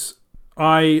because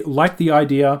I like the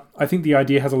idea. I think the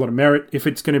idea has a lot of merit. If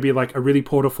it's going to be like a really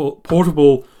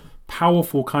portable,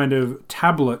 powerful kind of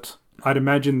tablet, I'd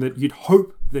imagine that you'd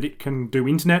hope that it can do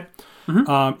internet.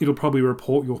 Mm-hmm. It'll probably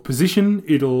report your position.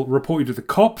 It'll report you to the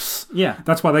cops. Yeah.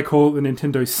 That's why they call it the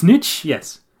Nintendo Snitch.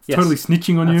 Yes. Totally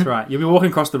snitching on you. That's right. You'll be walking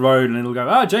across the road and it'll go,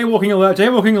 jaywalking alert,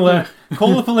 jaywalking alert.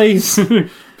 Call the police.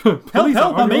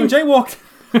 help, I'm being jaywalked.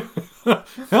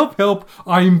 Help,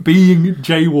 I'm being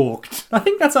jaywalked. I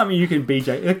think that's something you can be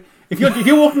if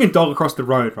you're walking a dog across the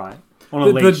road, right? On a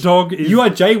leash. The dog is... You are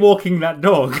jaywalking that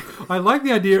dog. I like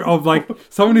the idea of like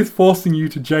someone is forcing you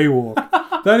to jaywalk.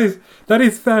 That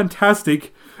is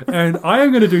fantastic. And I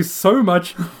am going to do so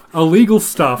much illegal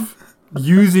stuff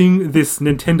using this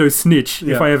Nintendo Snitch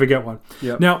if I ever get one.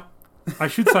 Yep. Now, I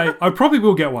should say I probably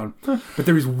will get one, but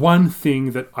there is one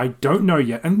thing that I don't know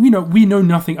yet, and we know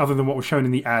nothing other than what was shown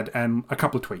in the ad and a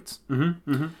couple of tweets. Mm-hmm,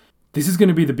 mm-hmm. This is going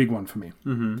to be the big one for me.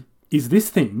 Mm-hmm. Is this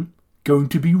thing going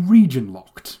to be region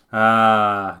locked?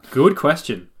 Good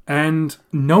question. And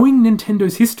knowing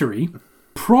Nintendo's history,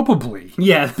 probably.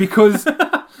 Yeah, because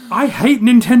I hate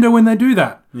Nintendo when they do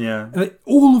that. Yeah,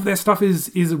 all of their stuff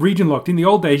is region locked. In the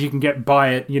old days, you can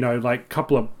buy it, like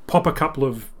pop a couple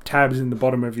of tabs in the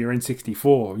bottom of your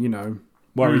N64.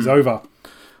 Worries over.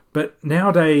 But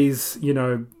nowadays,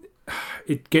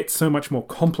 it gets so much more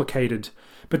complicated.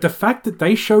 But the fact that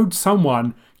they showed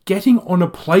someone getting on a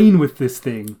plane with this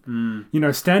thing,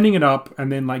 standing it up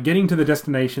and then getting to the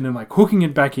destination and hooking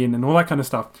it back in and all that kind of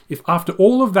stuff. If after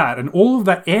all of that and all of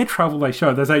that air travel they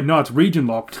show, they say, no, it's region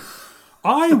locked,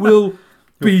 I will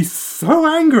be so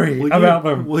angry about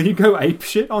them. Will you go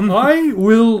apeshit on them? I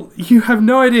will. You have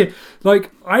no idea.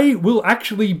 I will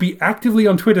actually be actively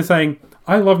on Twitter saying,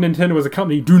 I love Nintendo as a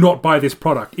company, do not buy this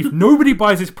product. If nobody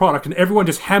buys this product and everyone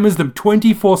just hammers them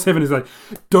 24/7, is like,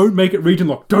 don't make it region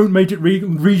locked, don't make it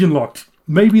region locked.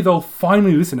 Maybe they'll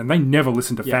finally listen, and they never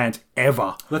listen to fans,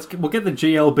 ever. We'll get the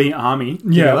GLB army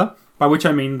together, by which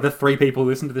I mean the 3 people who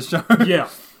listen to this show. Yeah.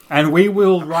 And we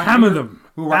will hammer them.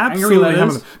 We'll write angry letters.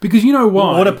 Hammer them. Because you know why?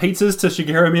 We'll order pizzas to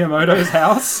Shigeru Miyamoto's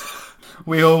house.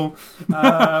 We'll...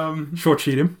 short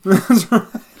sheet him.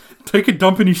 Take a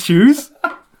dump in his shoes.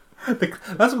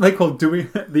 That's what they call doing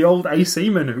the old AC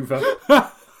maneuver.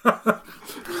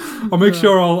 I'll make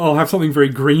sure I'll have something very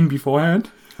green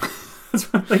beforehand.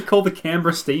 That's what they call the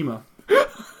Canberra steamer.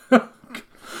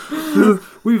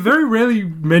 We very rarely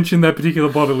mention that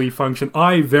particular bodily function.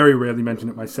 I very rarely mention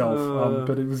it myself,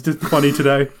 but it was just funny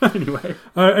today.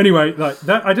 Anyway,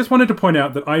 that. I just wanted to point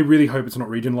out that I really hope it's not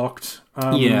region locked.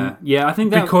 I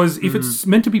think that because if it's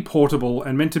meant to be portable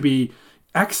and meant to be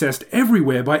accessed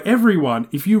everywhere by everyone,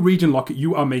 if you region lock it,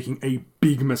 you are making a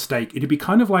big mistake. It'd be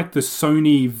kind of like the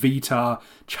Sony Vita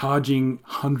charging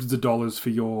hundreds of dollars for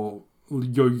your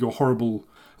horrible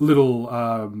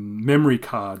little memory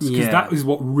cards, because that is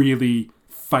what really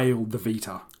failed the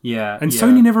Vita. And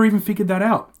Sony never even figured that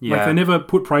out. They never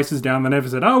put prices down. They never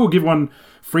said, we'll give one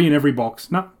free in every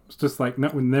box. No, it's just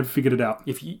no, we never figured it out.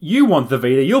 If you want the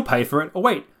Vita, you'll pay for it. Oh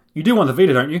wait, You do want the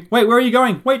Vita, don't you? Wait, where are you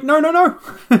going? Wait, no.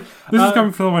 This is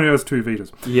coming from someone who has 2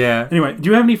 Vitas. Yeah. Anyway, do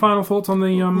you have any final thoughts on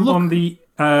the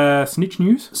Snitch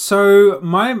news? So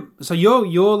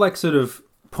your like sort of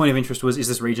point of interest is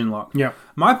this region lock? Yeah.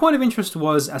 My point of interest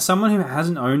was, as someone who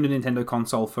hasn't owned a Nintendo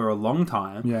console for a long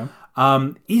time,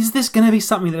 is this going to be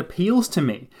something that appeals to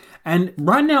me? And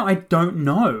right now, I don't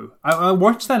know. I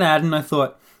watched that ad and I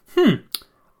thought,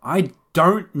 I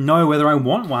don't know whether I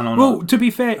want one or not. Well, to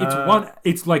be fair,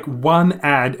 it's like one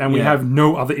ad, and we have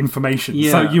no other information.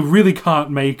 Yeah. So you really can't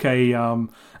make an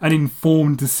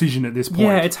informed decision at this point.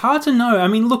 Yeah, it's hard to know. I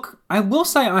mean, look, I will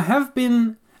say I have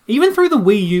been, even through the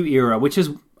Wii U era, which is,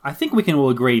 I think we can all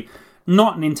agree,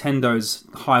 not Nintendo's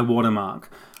high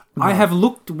watermark. No. I have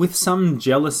looked with some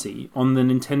jealousy on the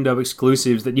Nintendo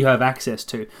exclusives that you have access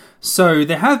to. So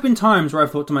there have been times where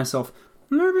I've thought to myself,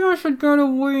 maybe I should go to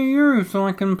Wii U so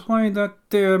I can play that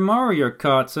Mario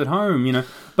Karts at home, you know.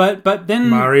 But then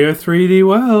Mario 3D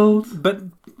World. But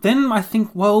then I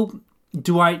think, well,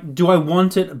 do I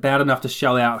want it bad enough to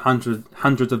shell out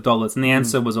hundreds of dollars? And the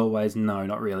answer was always no,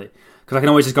 not really, because I can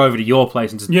always just go over to your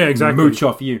place and just mooch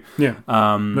off you. Yeah,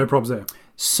 no problems there.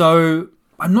 So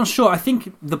I'm not sure. I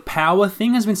think the power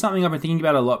thing has been something I've been thinking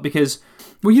about a lot because.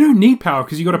 Well, you don't need power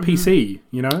because you got a PC,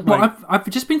 you know? Well, I've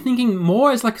just been thinking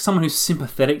more as like someone who's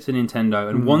sympathetic to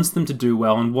Nintendo and wants them to do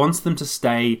well and wants them to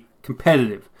stay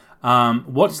competitive.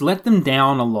 What's let them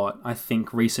down a lot, I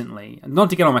think, recently, and not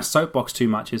to get on my soapbox too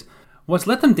much, is what's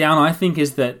let them down, I think,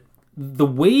 is that the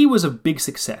Wii was a big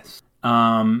success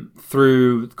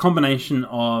through the combination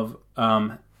of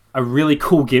a really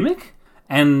cool gimmick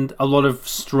and a lot of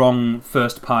strong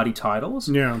first-party titles.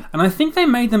 Yeah. And I think they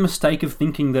made the mistake of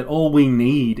thinking that all we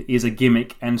need is a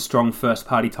gimmick and strong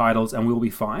first-party titles and we'll be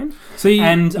fine. I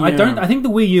think the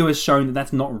Wii U has shown that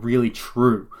that's not really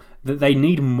true. That they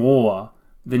need more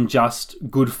than just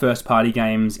good first-party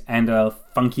games and a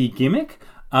funky gimmick.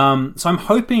 So I'm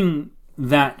hoping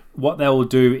that what they will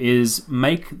do is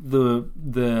make the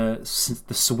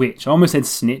Switch. I almost said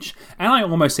Snitch, and I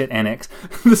almost said NX.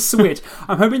 The Switch.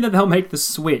 I'm hoping that they'll make the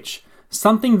Switch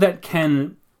something that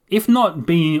can, if not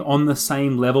be on the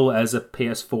same level as a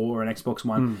PS4 or an Xbox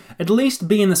One, at least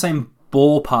be in the same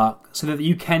ballpark, so that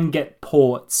you can get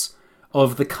ports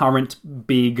of the current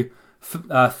big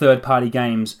third-party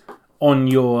games on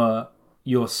your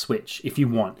Switch if you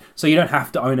want. So you don't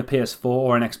have to own a PS4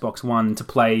 or an Xbox One to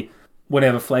play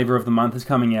whatever flavor of the month is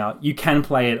coming out. You can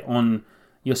play it on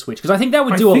your Switch. Because I think that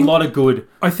would do a lot of good.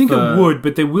 I think it would,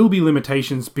 but there will be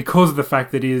limitations because of the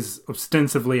fact that it is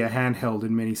ostensibly a handheld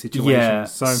in many situations. Yeah,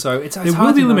 so it's there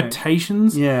will be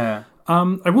limitations. Yeah.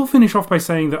 I will finish off by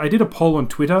saying that I did a poll on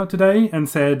Twitter today and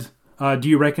said, do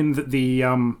you reckon that the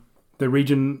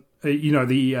region...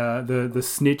 the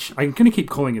Snitch... I'm going to keep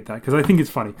calling it that because I think it's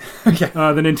funny. Okay.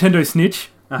 The Nintendo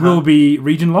Snitch will be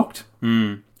region locked.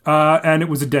 And it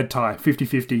was a dead tie,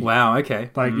 50-50. Wow,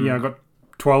 okay. I got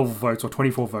 12 votes or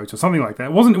 24 votes or something like that.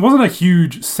 It wasn't a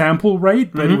huge sample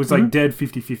rate, but it was like dead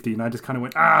 50-50. And I just kind of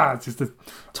went, it's just a...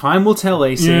 Time will tell,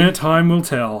 AC. Yeah, time will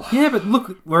tell. Yeah, but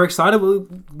look, we're excited.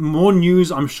 More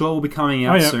news, I'm sure, will be coming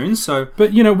out soon. So,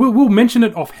 but, we'll mention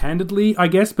it offhandedly, I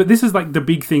guess. But this is like the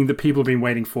big thing that people have been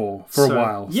waiting for a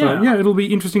while. Yeah. So, it'll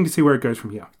be interesting to see where it goes from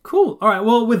here. Cool. All right,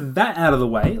 well, with that out of the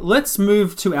way, let's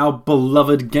move to our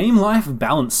beloved Game Life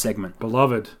Balance segment.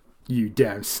 Beloved, you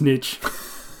damn snitch.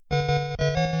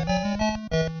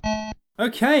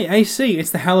 Okay, AC,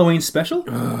 it's the Halloween special.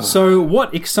 So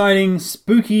what exciting,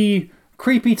 spooky,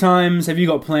 creepy times have you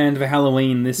got planned for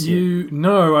Halloween this year? You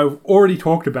know, I've already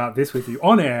talked about this with you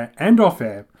on air and off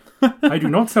air. I do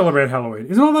not celebrate Halloween.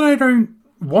 It's not that I don't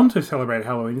want to celebrate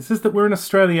Halloween. It's just that we're in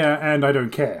Australia and I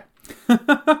don't care.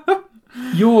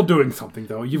 You're doing something,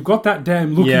 though. You've got that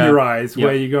damn look in your eyes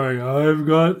where you're going, I've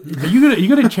got... Are you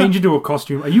gonna change into a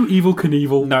costume? Are you Evel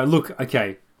Knievel? No, look,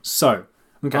 okay. So,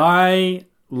 I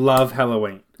love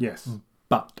Halloween. Yes.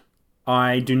 But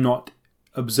I do not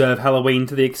observe Halloween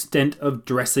to the extent of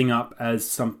dressing up as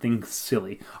something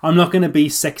silly. I'm not going to be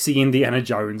sexy Indiana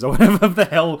Jones or whatever the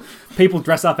hell people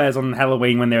dress up as on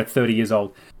Halloween when they're 30 years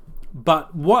old.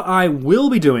 But what I will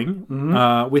be doing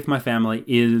with my family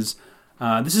is...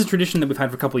 this is a tradition that we've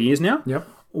had for a couple of years now. Yep.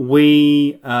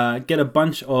 We get a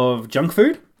bunch of junk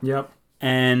food. Yep.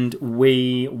 And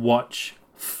we watch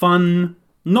fun,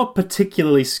 not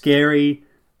particularly scary,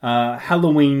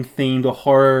 Halloween-themed or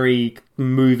horror-y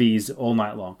movies all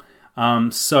night long.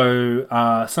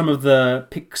 So some of the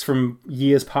picks from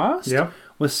years past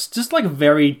was just like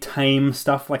very tame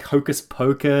stuff like Hocus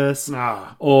Pocus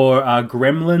Ah. or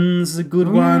Gremlins is a good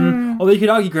one. Although you could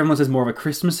argue Gremlins is more of a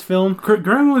Christmas film.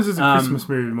 Gremlins is a Christmas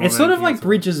movie. More It than sort of anything like else.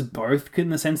 bridges both in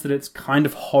the sense that it's kind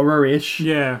of horror-ish.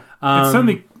 Yeah. It's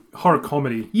certainly horror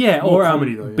comedy. Yeah, More or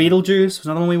comedy though. Yeah. Beetlejuice was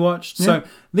another one we watched. So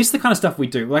this is the kind of stuff we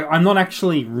do. Like, I'm not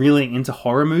actually really into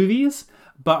horror movies,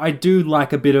 but I do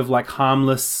like a bit of like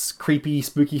harmless, creepy,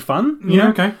 spooky fun. You know?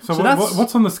 Okay. So, that's-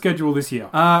 what's on the schedule this year?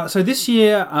 So this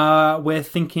year, we're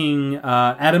thinking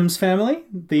Addams Family,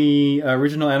 the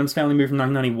original Addams Family movie from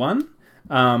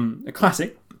 1991, a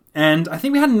classic. And I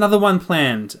think we had another one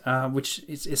planned, which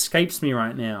escapes me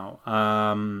right now.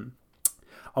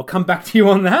 I'll come back to you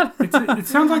on that. It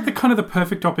sounds like the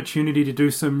perfect opportunity to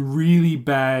do some really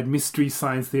bad Mystery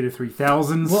Science Theater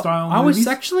 3000 style I movies. was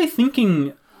actually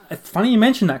thinking, it's funny you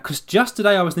mentioned that, because just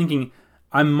today I was thinking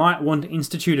I might want to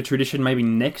institute a tradition maybe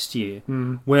next year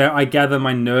where I gather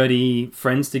my nerdy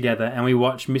friends together and we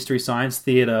watch Mystery Science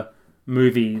Theater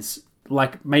movies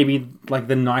like maybe like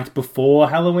the night before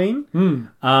Halloween,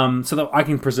 so that I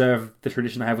can preserve the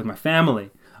tradition I have with my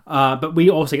family. But we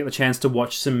also get the chance to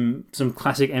watch some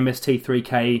classic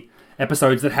MST3K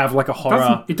episodes that have like a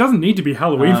horror. It doesn't need to be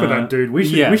Halloween for that, dude. We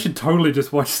yeah. should totally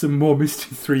just watch some more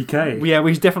Mystery 3K. Yeah,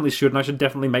 we definitely should, and I should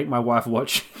definitely make my wife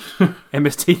watch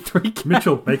MST3K.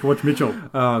 Mitchell, make her watch Mitchell.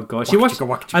 Oh god,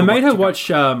 I made her watch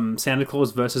Santa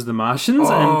Claus versus the Martians,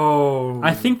 and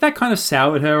I think that kind of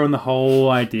soured her on the whole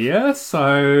idea.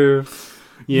 So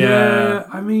yeah,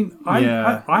 I mean,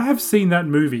 I have seen that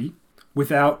movie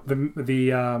without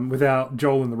without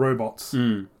Joel and the robots.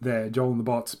 There, Joel and the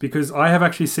bots, because I have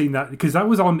actually seen that because that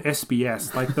was on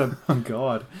SBS. Like the oh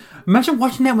god, imagine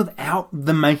watching that without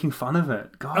them making fun of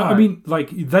it. God, I mean,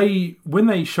 like when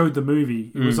they showed the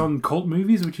movie, it was on Cult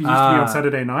Movies, which used to be on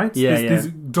Saturday nights. Yeah, this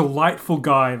delightful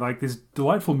guy, like this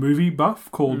delightful movie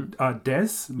buff called Des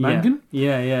Mangan.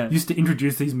 Yeah. Used to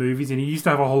introduce these movies, and he used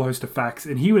to have a whole host of facts,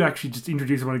 and he would actually just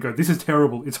introduce one and go, "This is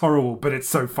terrible, it's horrible, but it's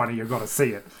so funny, you've got to see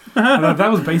it." And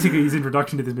that was basically his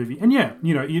introduction to this movie. And yeah,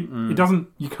 you know, it doesn't,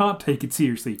 you can't take it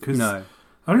seriously because No.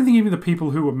 I don't think even the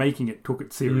people who were making it took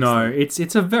it seriously. No, it's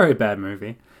a very bad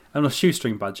movie on a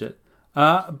shoestring budget.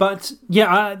 But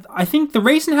yeah, I think the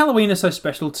reason Halloween is so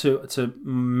special to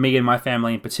me and my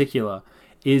family in particular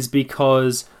is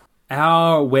because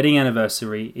our wedding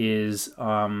anniversary is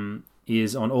on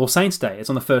All Saints Day. It's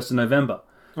on the 1st of November.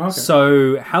 Okay.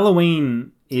 So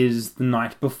Halloween is the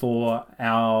night before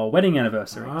our wedding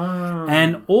anniversary.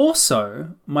 And also,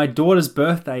 my daughter's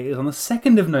birthday is on the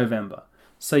 2nd of November.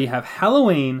 So you have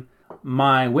Halloween,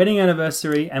 my wedding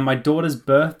anniversary, and my daughter's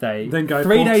birthday Then Guy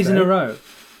 3 Fawkes days in Day. a row.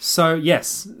 So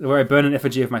yes, where I burn an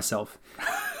effigy of myself.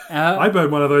 I burn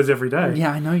one of those every day.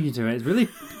 Yeah, I know you do.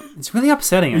 It's really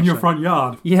upsetting. In your front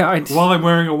yard. Yeah, While I'm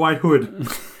wearing a white hood.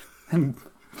 and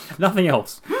nothing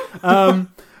else.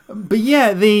 But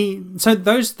yeah, the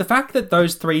fact that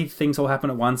those three things all happen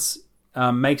at once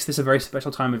makes this a very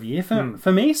special time of year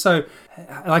for me. So,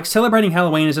 like, celebrating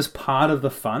Halloween is just part of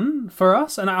the fun for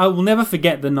us. And I will never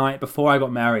forget the night before I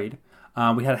got married.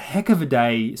 We had a heck of a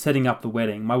day setting up the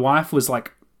wedding. My wife was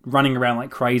like running around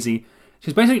like crazy. She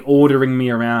was basically ordering me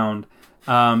around,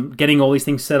 getting all these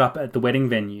things set up at the wedding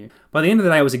venue. By the end of the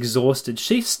day, I was exhausted.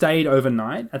 She stayed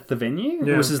overnight at the venue.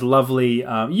 Yeah. It was this lovely,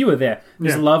 you were there,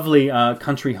 this lovely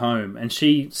country home. And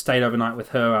she stayed overnight with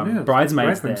her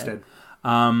bridesmaids there. Instead.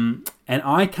 And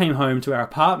I came home to our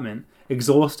apartment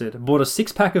exhausted, bought a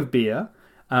 6-pack of beer,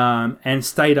 and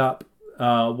stayed up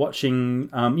watching,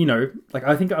 like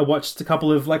I think I watched a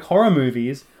couple of like horror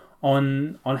movies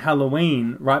on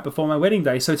Halloween right before my wedding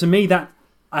day. So to me, that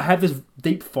I have this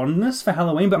deep fondness for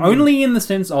Halloween, but only in the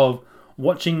sense of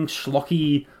watching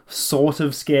schlocky, sort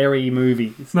of scary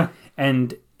movies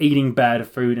and eating bad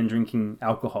food and drinking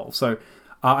alcohol. So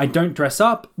I don't dress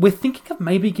up. We're thinking of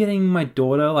maybe getting my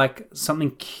daughter like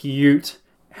something cute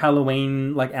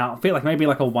Halloween like outfit, like maybe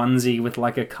like a onesie with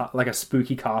like a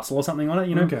spooky castle or something on it,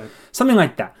 you know? Okay. Something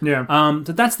like that. Yeah.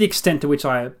 So that's the extent to which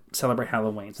I celebrate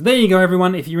Halloween. So there you go,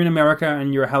 everyone. If you're in America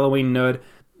and you're a Halloween nerd,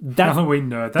 Halloween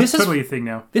nerd. That's totally a thing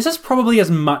now. This is probably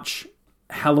as much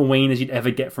Halloween as you'd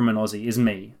ever get from an Aussie, is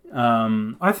me.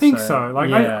 I think so. Like,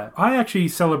 yeah. I actually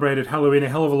celebrated Halloween a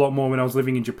hell of a lot more when I was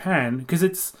living in Japan because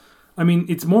it's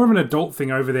more of an adult thing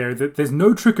over there. That there's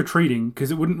no trick-or-treating because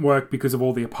it wouldn't work because of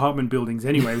all the apartment buildings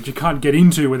anyway, which you can't get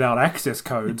into without access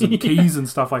codes and keys and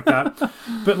stuff like that.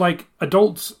 But like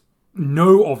adults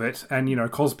know of it, and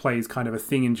cosplay is kind of a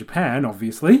thing in Japan,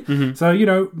 obviously. Mm-hmm. So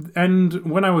and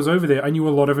when I was over there, I knew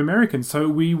a lot of Americans, so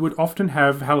we would often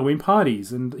have Halloween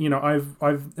parties, and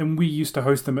and we used to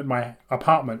host them at my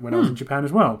apartment when I was in Japan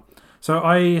as well. So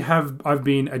I've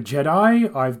been a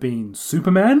Jedi. I've been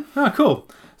Superman. Oh, cool.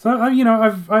 So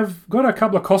I've got a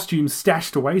couple of costumes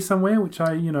stashed away somewhere, which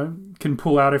I can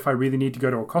pull out if I really need to go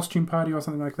to a costume party or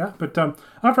something like that. But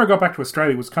after I got back to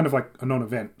Australia, it was kind of like a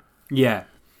non-event. Yeah.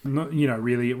 Not,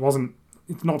 really, it wasn't.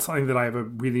 It's not something that I ever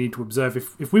really need to observe.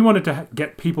 If we wanted to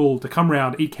get people to come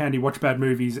around, eat candy, watch bad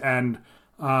movies, and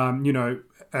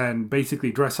and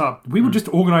basically dress up, we would just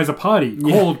organise a party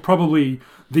called probably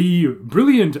the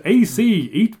Brilliant AC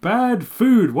Eat Bad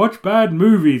Food, Watch Bad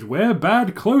Movies, Wear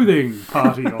Bad Clothing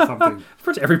Party or something.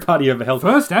 Pretty much every party I've ever held.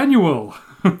 First annual.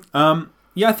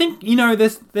 Yeah, I think,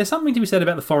 there's something to be said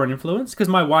about the foreign influence, because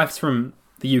my wife's from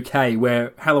the UK,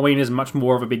 where Halloween is much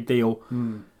more of a big deal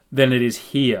than it is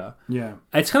here. Yeah.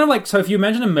 It's kind of like, so if you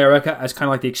imagine America as kind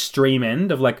of like the extreme end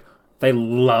of like, they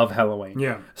love Halloween.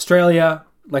 Yeah. Australia,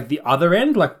 like the other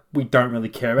end, like we don't really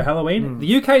care about Halloween.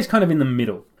 The UK is kind of in the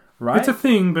middle, right? It's a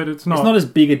thing, but it's not. It's not as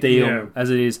big a deal as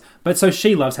it is. But so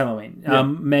she loves Halloween. Yeah.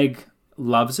 Meg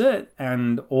loves it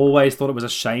and always thought it was a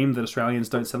shame that Australians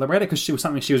don't celebrate it, because it was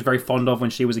something she was very fond of when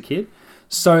she was a kid.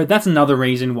 So that's another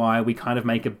reason why we kind of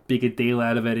make a bigger deal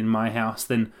out of it in my house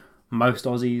than most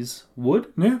Aussies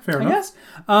would. Yeah, fair enough. I guess.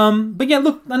 But yeah,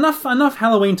 look, enough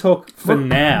Halloween talk for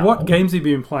now. What games have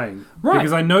you been playing? Right.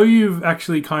 Because I know you've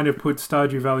actually kind of put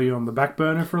Stardew Valley on the back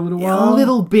burner for a little while. A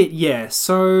little bit, yeah.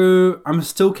 So I'm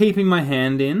still keeping my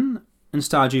hand in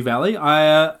Stardew Valley.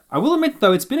 I will admit,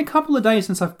 though, it's been a couple of days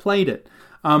since I've played it.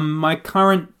 My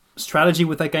current strategy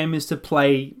with that game is to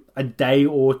play a day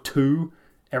or two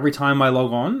every time I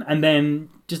log on, and then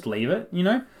just leave it,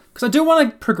 Because I do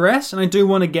want to progress, and I do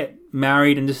want to get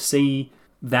married and just see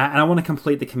that, and I want to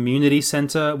complete the community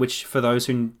center, which for those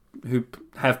who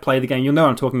have played the game, you'll know what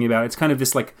I'm talking about. It's kind of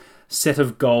this like set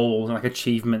of goals and like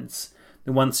achievements.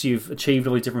 And once you've achieved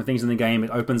all these different things in the game, it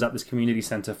opens up this community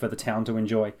center for the town to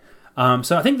enjoy.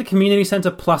 So I think the community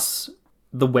center plus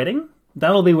the wedding,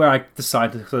 that'll be where I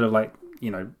decide to sort of like,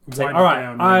 say, all right,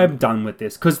 I'm done with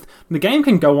this, because the game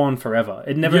can go on forever.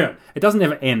 It doesn't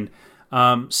ever end.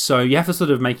 So you have to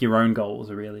sort of make your own goals,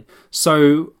 really.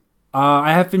 So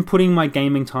I have been putting my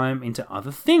gaming time into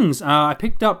other things. I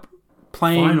picked up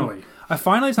playing... I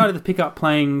finally started to pick up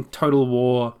playing Total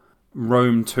War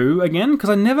Rome 2 again,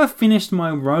 because I never finished my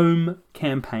Rome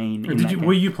campaign in that game.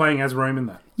 Were you playing as Rome in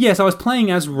that? Yes, I was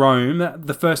playing as Rome.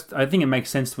 The first... I think it makes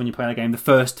sense when you play that game. The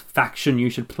first faction you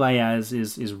should play as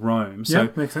is Rome. So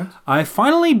makes sense. I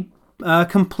finally...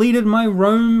 completed my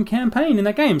Rome campaign in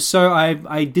that game. So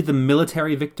I did the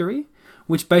military victory,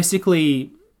 which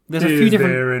basically there's a few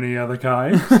different. Is there any other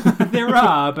kind? There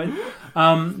are, but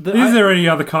is there any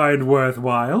other kind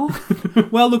worthwhile?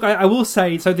 Well, look, I will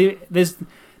say so.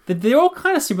 They're all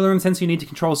kind of similar in the sense you need to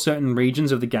control certain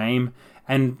regions of the game,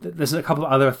 and there's a couple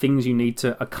of other things you need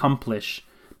to accomplish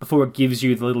before it gives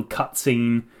you the little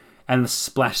cutscene and the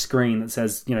splash screen that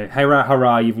says, hey,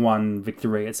 hurrah, you've won,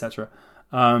 victory, etc.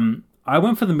 I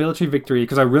went for the military victory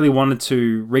because I really wanted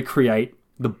to recreate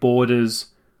the borders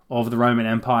of the Roman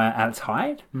Empire at its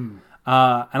height. And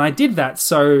I did that.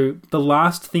 So the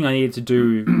last thing I needed to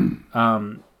do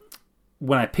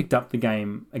when I picked up the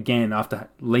game again after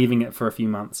leaving it for a few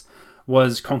months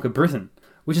was conquer Britain,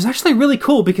 which is actually really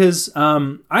cool because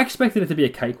I expected it to be a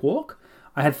cakewalk.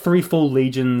 I had 3 full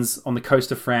legions on the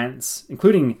coast of France,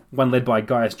 including one led by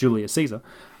Gaius Julius Caesar.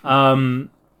 And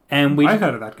I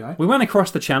heard of that guy. We went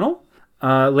across the channel,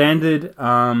 landed,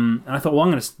 and I thought, well, I'm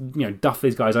going to duff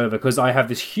these guys over because I have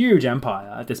this huge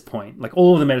empire at this point. Like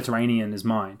all of the Mediterranean is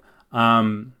mine.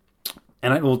 And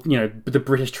the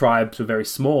British tribes were very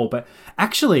small, but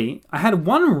actually I had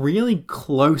one really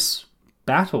close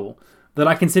battle that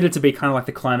I considered to be kind of like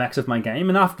the climax of my game.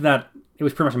 And after that, it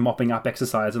was pretty much a mopping up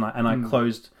exercise, and I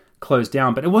closed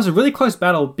down. But it was a really close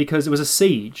battle because it was a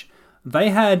siege. They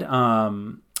had,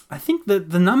 I think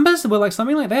the numbers were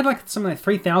something like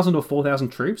 3,000 or 4,000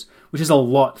 troops, which is a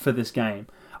lot for this game.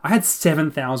 I had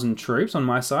 7,000 troops on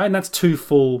my side, and that's 2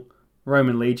 full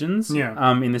Roman legions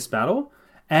in this battle.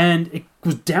 And it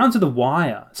was down to the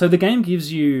wire. So the game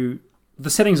gives you,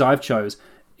 the settings I've chose,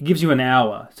 it gives you an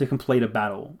hour to complete a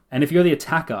battle. And if you're the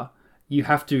attacker, you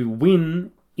have to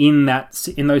win in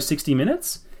those 60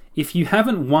 minutes. If you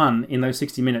haven't won in those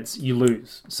 60 minutes, you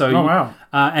lose. So wow.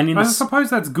 I suppose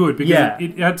that's good because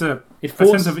it adds a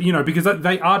sense of, because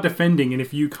they are defending, and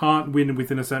if you can't win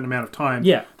within a certain amount of time,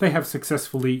 they have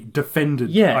successfully defended,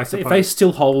 I suppose. If they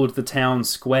still hold the town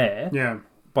square,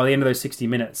 by the end of those 60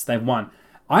 minutes, they've won.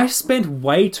 I spent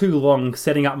way too long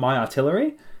setting up my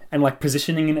artillery and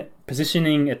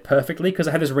positioning it perfectly because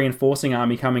I had this reinforcing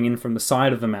army coming in from the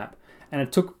side of the map. and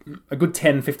it took a good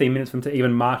 10-15 minutes for them to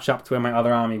even march up to where my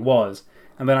other army was.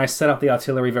 And then I set up the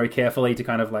artillery very carefully to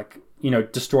kind of like,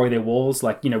 destroy their walls,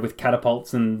 like, with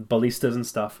catapults and ballistas and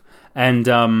stuff. And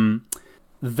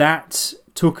that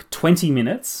took 20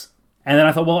 minutes. And then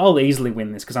I thought, well, I'll easily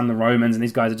win this because I'm the Romans and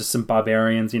these guys are just some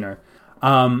barbarians,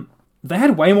 They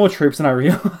had way more troops than I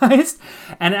realized.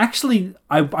 And actually,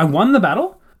 I won the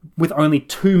battle with only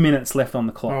 2 minutes left on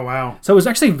the clock. Oh, wow. So it was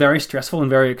actually very stressful and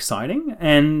very exciting.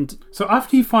 And so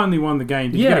after you finally won the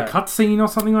game, did you get a cutscene or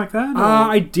something like that?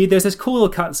 I did. There's this cool little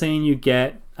cutscene you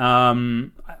get.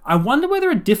 I wonder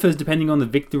whether it differs depending on the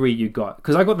victory you got.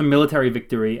 Because I got the military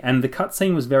victory, and the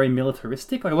cutscene was very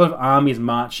militaristic. Like a lot of armies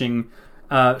marching,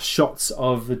 shots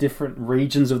of the different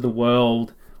regions of the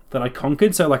world that I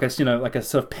conquered. So like a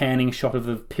sort of panning shot of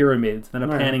the pyramids, then a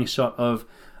panning shot of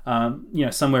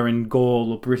somewhere in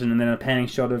Gaul or Britain, and then a panning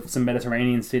shot of some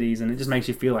Mediterranean cities, and it just makes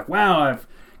you feel like, wow, I've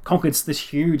conquered this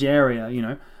huge area,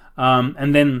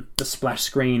 and then the splash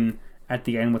screen at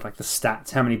the end with like the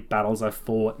stats, how many battles I've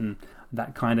fought, and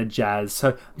that kind of jazz.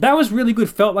 So that was really good.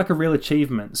 Felt like a real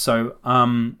achievement. So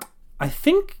I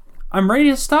think I'm ready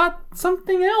to start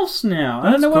something else now.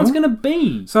 I don't know what it's going to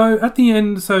be. So at the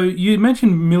end, you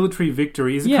mentioned military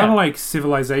victory. Is it kind of like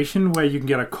Civilization where you can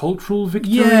get a cultural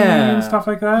victory and stuff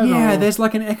like that? Yeah, there's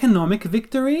like an economic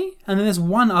victory, and then there's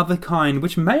one other kind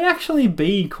which may actually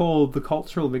be called the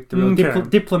cultural victory or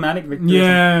diplomatic victory.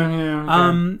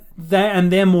 Yeah.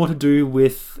 They're more to do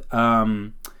with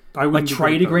like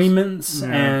trade agreements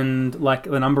and like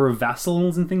the number of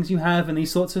vassals and things you have and these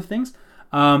sorts of things.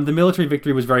 The military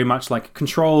victory was very much like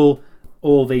control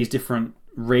all these different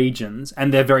regions,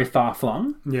 and they're very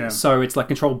far-flung. Yeah. So it's like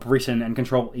control Britain and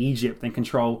control Egypt and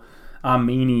control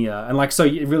Armenia. And like, so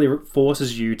it really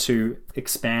forces you to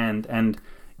expand. And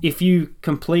if you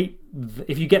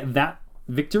get that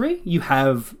victory, you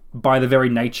have, by the very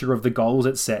nature of the goals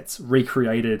it sets,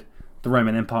 recreated the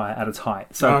Roman Empire at its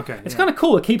height. So it's kind of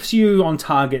cool. It keeps you on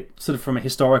target sort of from a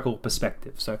historical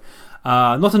perspective. So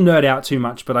not to nerd out too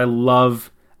much, but I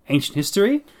love ancient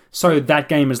history. So that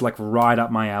game is like right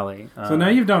up my alley. So now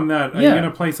you've done that. Are you going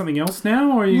to play something else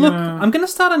now? Or are you I'm going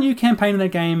to start a new campaign in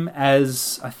that game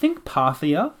as, I think,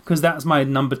 Parthia, because that's my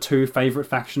number 2 favourite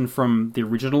faction from the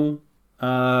original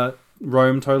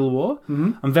Rome Total War.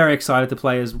 Mm-hmm. I'm very excited to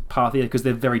play as Parthia because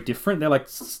they're very different. They're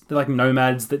like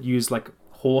nomads that use like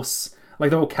horse, like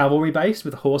they're all cavalry based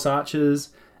with horse archers,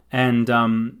 and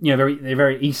they're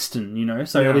very Eastern,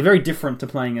 so they're very different to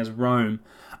playing as Rome.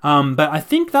 But I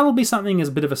think that'll be something as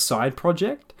a bit of a side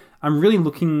project. I'm really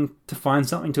looking to find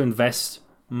something to invest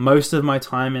most of my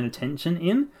time and attention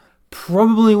in.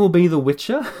 Probably will be The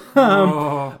Witcher.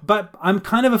 But I'm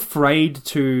kind of afraid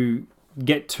to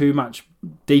get too much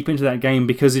deep into that game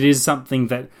because it is something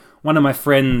that one of my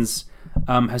friends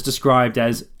has described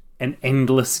as an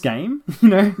endless game.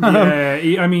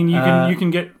 I mean, you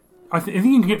can get. I think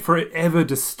you can get forever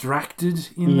distracted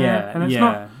in that, and it's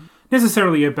not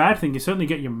necessarily a bad thing. You certainly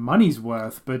get your money's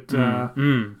worth, but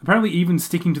apparently even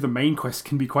sticking to the main quest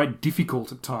can be quite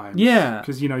difficult at times. Yeah,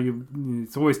 because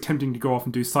it's always tempting to go off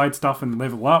and do side stuff and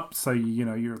level up, so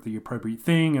you're at the appropriate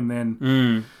thing, and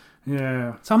then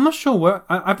yeah. So I'm not sure where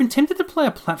I've been tempted to play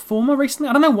a platformer recently.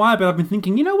 I don't know why, but I've been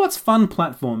thinking, what's fun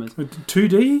platformers?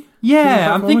 2D?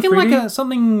 Yeah, I'm thinking 3D? Like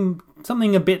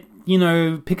something a bit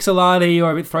pixel-arty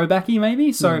or a bit throwbacky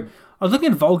maybe. So I was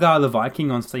looking at Volgar the Viking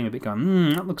on Steam a bit,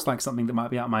 going, that looks like something that might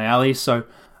be up my alley. So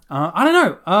I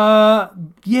don't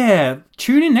know.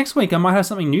 Tune in next week. I might have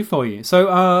something new for you.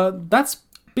 So that's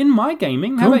been my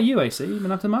gaming. Cool. How about you, AC? You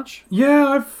been up to much? Yeah,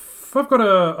 I've got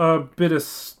a bit of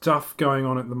stuff going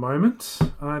on at the moment,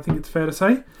 I think it's fair to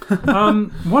say.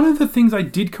 One of the things I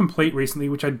did complete recently,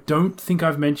 which I don't think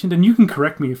I've mentioned, and you can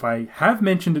correct me if I have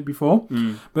mentioned it before,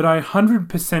 but I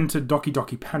 100%ed Doki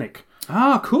Doki Panic.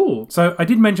 Ah, cool. So I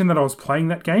did mention that I was playing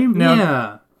that game.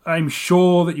 Now, I'm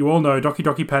sure that you all know Doki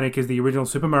Doki Panic is the original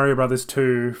Super Mario Bros.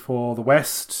 2 for the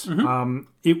West. Mm-hmm.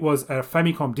 It was a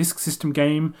Famicom Disk System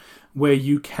game where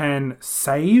you can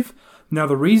save. Now,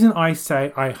 the reason I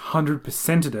say I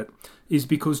 100%ed it is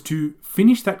because to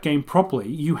finish that game properly,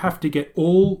 you have to get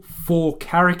all 4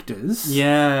 characters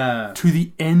to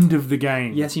the end of the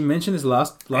game. Yes, you mentioned this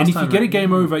last and if you get a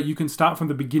game over, you can start from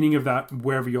the beginning of that,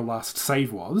 wherever your last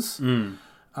save was.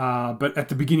 But at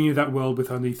the beginning of that world with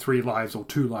only 3 lives or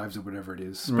 2 lives or whatever it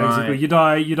is. Basically, you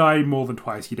die more than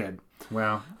twice, you're dead.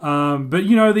 Wow. But,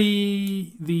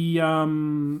 the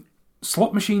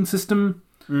slot machine system...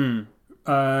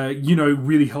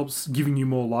 really helps giving you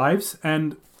more lives.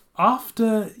 And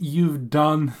after you've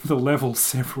done the level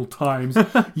several times,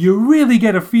 you really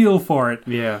get a feel for it.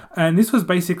 Yeah. And this was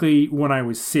basically when I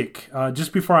was sick.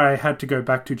 Just before I had to go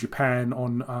back to Japan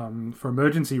on for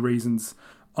emergency reasons,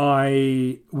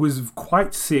 I was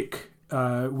quite sick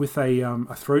with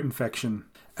a throat infection.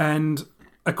 And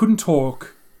I couldn't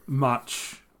talk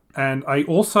much. And I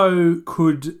also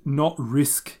could not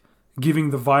risk giving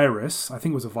the virus, I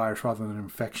think it was a virus rather than an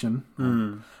infection,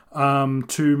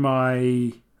 to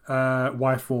my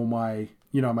wife or my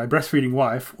breastfeeding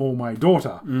wife or my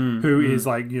daughter, who is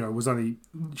was only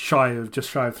shy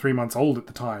of 3 months old at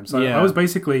the time. So I was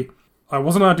I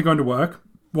wasn't allowed to go into work,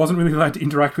 wasn't really allowed to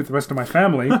interact with the rest of my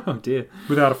family Oh dear.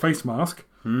 without a face mask.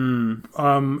 And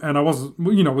I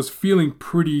was feeling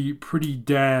pretty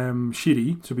damn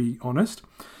shitty, to be honest.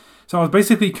 So I was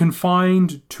basically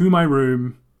confined to my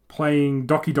room, playing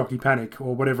Doki Doki Panic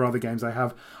or whatever other games I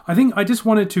have. I think I just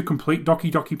wanted to complete Doki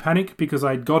Doki Panic because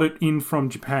I got it in from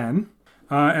Japan.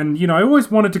 And I always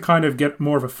wanted to kind of get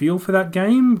more of a feel for that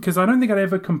game because I don't think I'd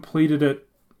ever completed it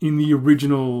in the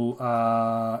original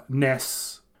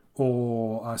NES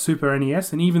or Super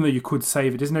NES. And even though you could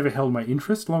save, it just never held my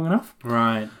interest long enough.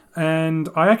 Right. And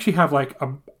I actually have like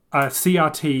a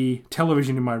CRT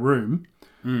television in my room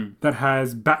that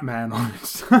has Batman on it.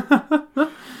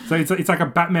 So it's like a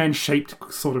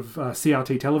Batman-shaped sort of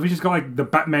CRT television. It's got like the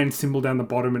Batman symbol down the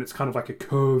bottom, and it's kind of like a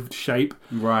curved shape.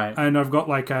 Right. And I've got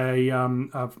like a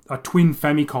twin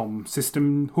Famicom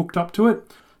system hooked up to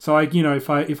it. So if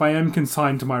I am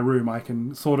consigned to my room, I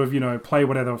can sort of play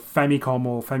whatever Famicom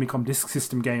or Famicom Disk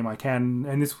System game I can.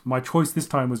 And my choice this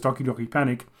time was Doki Doki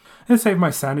Panic. It saved my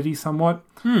sanity somewhat.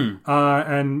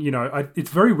 And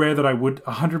it's very rare that I would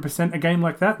 100% a game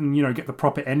like that and get the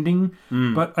proper ending.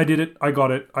 But I did it. I got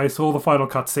it. I saw the final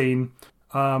cutscene.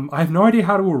 I have no idea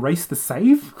how to erase the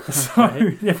save. Okay. So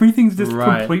everything's just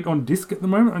complete on disc at the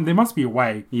moment, and there must be a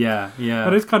way. Yeah.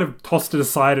 But I just kind of tossed it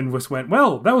aside and just went,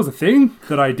 well, that was a thing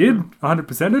that I did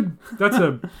 100%ed. That's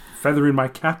a feather in my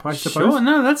cap, I suppose. Sure,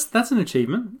 no, that's an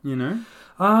achievement,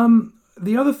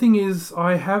 The other thing is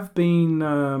I have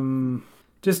been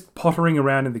just pottering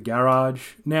around in the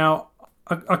garage. Now,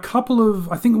 a couple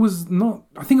of... I think it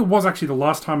was actually the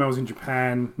last time I was in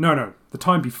Japan. No, the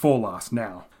time before last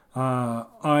now.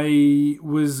 I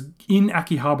was in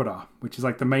Akihabara, which is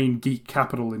like the main geek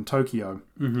capital in Tokyo.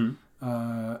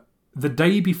 The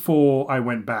day before I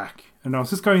went back. And I was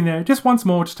just going there just once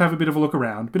more, just to have a bit of a look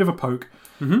around, a bit of a poke.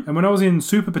 And when I was in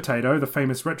Super Potato, the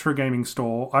famous retro gaming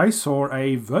store, I saw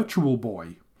a Virtual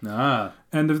Boy.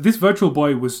 And this Virtual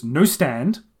Boy was no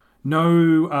stand,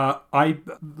 no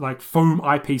foam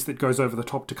eyepiece that goes over the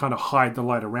top to kind of hide the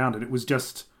light around it. It was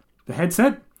just the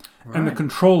headset and the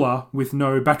controller with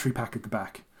no battery pack at the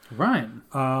back. Right.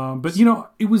 But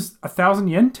it was 1,000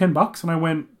 yen, $10, and I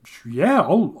went, yeah,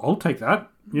 I'll take that.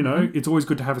 It's always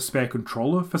good to have a spare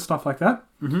controller for stuff like that.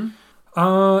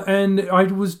 And I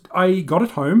got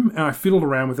it home and I fiddled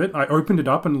around with it. I opened it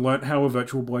up and learnt how a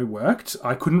Virtual Boy worked.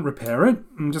 I couldn't repair it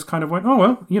and just kind of went, oh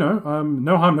well,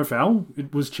 no harm, no foul.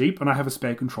 It was cheap and I have a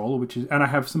spare controller, and I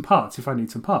have some parts if I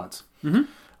need some parts. And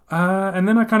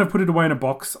then I kind of put it away in a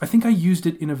box. I think I used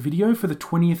it in a video for the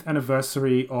 20th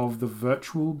anniversary of the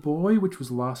Virtual Boy, which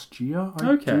was last year,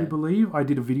 I do believe. I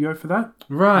did a video for that.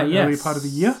 Right, yes. Early part of the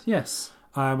year. Yes.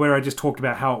 Where I just talked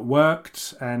about how it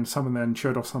worked and then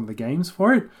showed off some of the games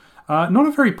for it. Not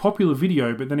a very popular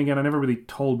video, but then again, I never really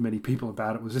told many people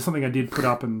about it. It was just something I did put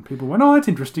up and people went, oh, that's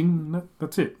interesting.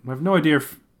 That's it. I have no idea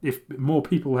if more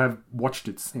people have watched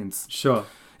it since. Sure.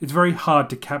 It's very hard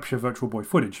to capture Virtual Boy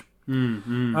footage.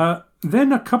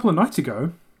 Then a couple of nights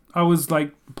ago, I was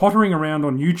pottering around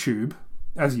on YouTube,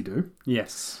 as you do.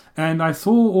 Yes. And I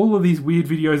saw all of these weird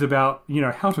videos about,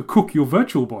 how to cook your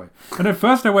Virtual Boy. And at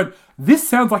first I went, this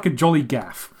sounds like a jolly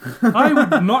gaff. I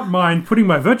would not mind putting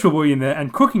my Virtual Boy in there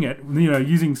and cooking it,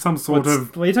 using some sort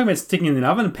of... What are you talking about, sticking it in an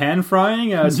oven, pan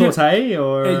frying, saute,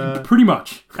 or... Pretty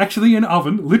much. Actually, an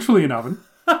oven. Literally an oven.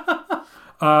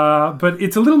 But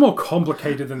it's a little more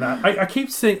complicated than that. I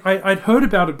keep saying... I'd heard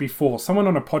about it before. Someone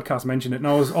on a podcast mentioned it, and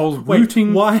I was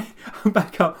rooting... Why?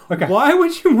 Back up. Okay. Why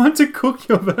would you want to cook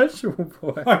your Virtual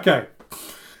Boy? Okay.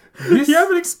 You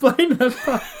haven't explained that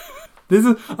part.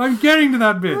 I'm getting to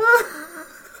that bit.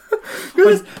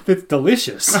 It's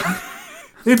delicious.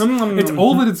 It's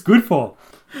all that it's good for.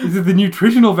 Is that the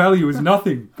nutritional value is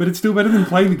nothing, but it's still better than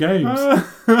playing the games.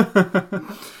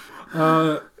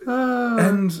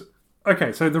 And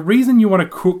okay, so the reason you want to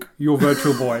cook your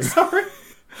Virtual Boy, Sorry.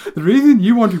 The reason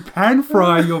you want to pan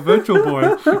fry your Virtual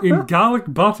Boy in garlic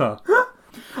butter.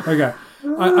 Okay,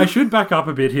 I should back up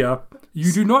a bit here.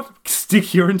 You do not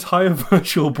stick your entire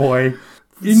Virtual Boy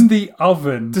in the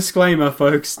oven. Disclaimer,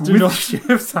 folks. Do with not...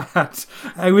 chef's hat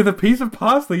and with a piece of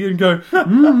parsley and go,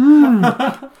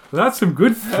 that's some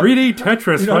good 3D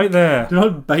Tetris right there. Do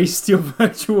not baste your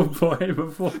Virtual Boy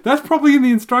before... That's probably in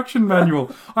the instruction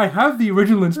manual. I have the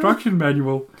original instruction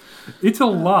manual. It's a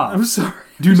laugh. I'm sorry.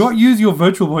 Do not use your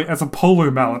Virtual Boy as a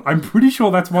polo mallet. I'm pretty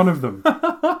sure that's one of them.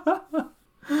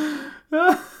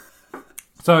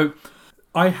 So,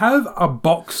 I have a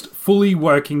boxed, fully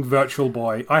working Virtual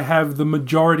Boy. I have the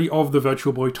majority of the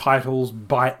Virtual Boy titles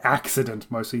by accident,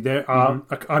 mostly. There are.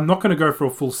 I'm not going to go for a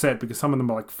full set because some of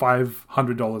them are like $500,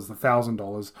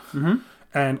 $1,000.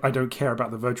 And I don't care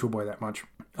about the Virtual Boy that much.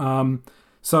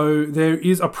 So there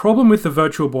is a problem with the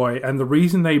Virtual Boy, and the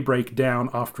reason they break down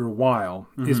after a while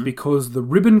is because the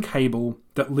ribbon cable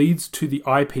that leads to the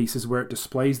eyepieces where it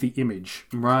displays the image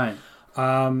Right.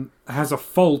 has a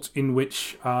fault in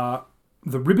which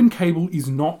the ribbon cable is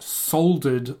not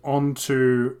soldered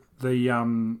onto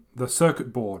the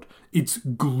circuit board. It's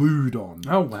glued on.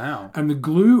 Oh, wow. And the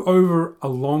glue over a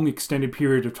long extended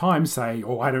period of time, say,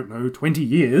 20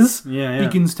 years,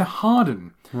 begins to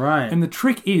harden. Right. And the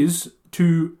trick is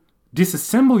to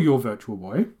disassemble your Virtual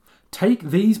Boy, take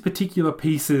these particular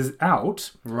pieces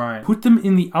out, Right. put them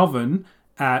in the oven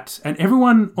and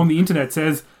everyone on the internet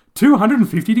says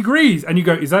 250 degrees. And you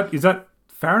go, is that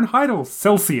Fahrenheit or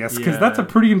Celsius? Because that's a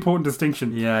pretty important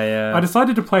distinction. Yeah. I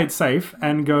decided to play it safe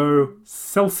and go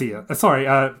Celsius.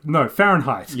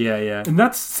 Fahrenheit. Yeah. And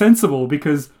that's sensible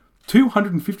because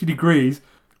 250 degrees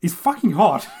is fucking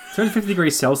hot. 250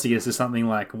 degrees Celsius is something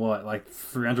like, what? Like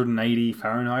 380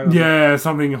 Fahrenheit? Or Yeah,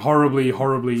 something horribly...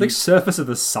 It's like surface of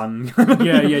the sun.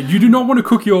 Yeah. You do not want to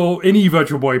cook any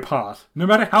Virtual Boy part, no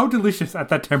matter how delicious at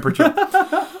that temperature.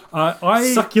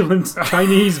 Succulent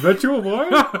Chinese Virtual Boy?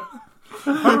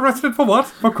 I'm arrested for what?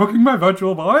 For cooking my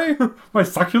Virtual Boy? My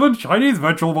succulent Chinese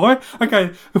Virtual Boy?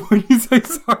 Okay, when you say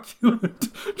succulent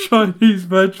Chinese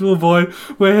Virtual Boy,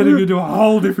 we're heading into a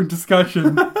whole different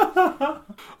discussion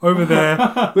over there,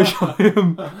 which I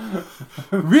am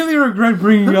really regret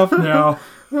bringing up now.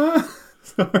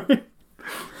 Sorry.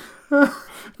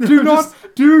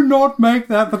 Do not make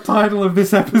that the title of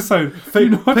this episode.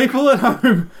 People at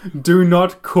home, do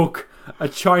not cook a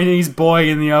Chinese boy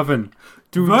in the oven.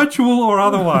 Virtual or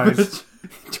otherwise.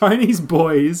 Chinese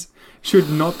boys should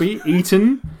not be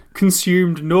eaten,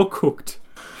 consumed, nor cooked.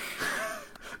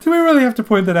 Do we really have to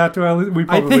point that out to our listeners?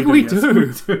 I think we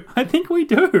do. I think we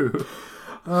do.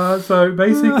 So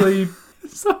basically...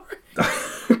 Sorry.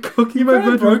 Cooking my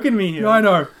Virtual... broken me here.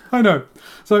 Yeah, I know.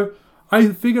 So I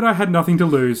figured I had nothing to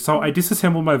lose, so I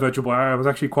disassembled my Virtual Boy. I was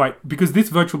actually because this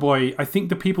Virtual Boy, I think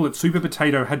the people at Super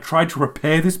Potato had tried to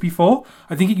repair this before.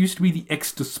 I think it used to be the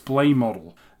X-Display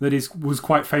model that was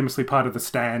quite famously part of the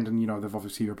stand, and, they've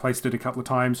obviously replaced it a couple of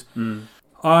times.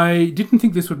 I didn't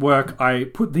think this would work. I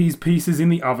put these pieces in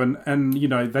the oven, and,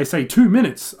 they say 2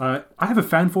 minutes. I have a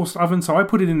fan-forced oven, so I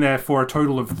put it in there for a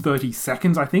total of 30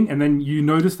 seconds, I think, and then you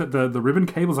notice that the ribbon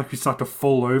cables actually start to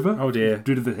fall over. Oh, dear.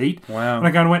 Due to the heat. Wow. And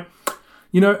I kind of went...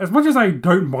 as much as I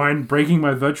don't mind breaking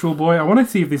my Virtual Boy, I want to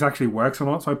see if this actually works or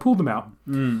not. So I pulled them out.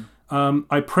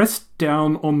 I pressed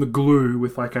down on the glue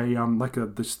with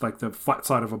the flat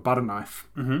side of a butter knife.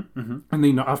 And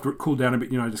then after it cooled down a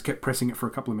bit, just kept pressing it for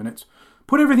a couple of minutes.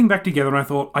 Put everything back together, and I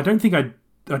thought, I don't think that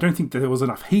there was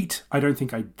enough heat. I don't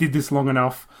think I did this long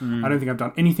enough. I don't think I've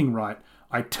done anything right.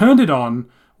 I turned it on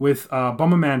with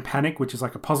Bomberman Panic, which is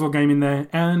like a puzzle game in there,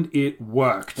 and it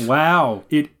worked. Wow.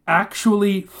 It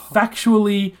actually,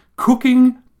 factually,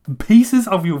 cooking pieces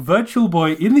of your Virtual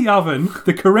Boy in the oven,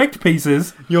 the correct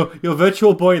pieces. Your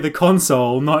Virtual Boy, the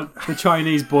console, not the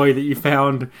Chinese boy that you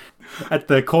found at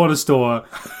the corner store.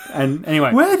 And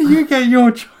anyway. Where do you get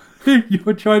your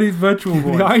Chinese Virtual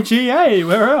Boy? The IGA,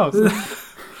 where else?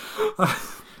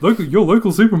 Your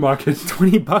local supermarket.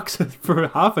 $20 for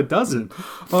half a dozen.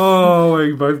 Oh,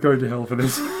 we're both going to hell for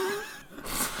this.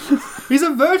 He's a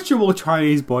virtual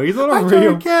Chinese boy. He's not a I real.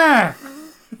 Don't care.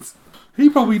 He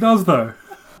probably does, though.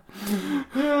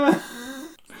 Yeah.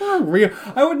 Not a real.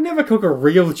 I would never cook a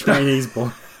real Chinese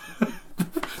boy.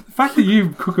 The fact that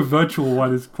you cook a virtual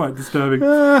one is quite disturbing.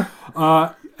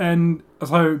 And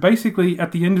so basically,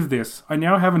 at the end of this, I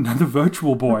now have another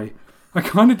Virtual Boy. I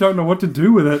kind of don't know what to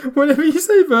do with it. Whenever you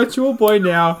say Virtual Boy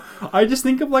now, I just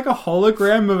think of like a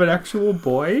hologram of an actual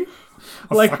boy.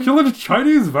 Succulent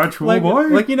Chinese Virtual Boy?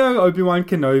 Like, Obi-Wan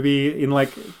Kenobi in not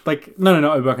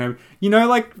Obi-Wan Kenobi.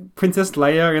 Like Princess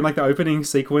Leia in like the opening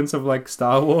sequence of like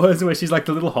Star Wars where she's like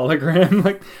the little hologram.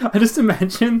 Like, I just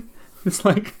imagine this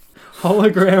like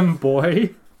hologram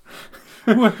boy.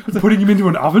 Putting him into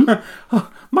an oven?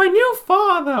 My new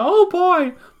father! Oh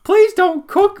boy! Please don't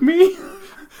cook me!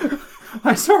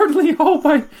 I certainly hope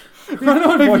I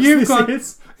don't watch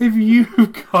this. If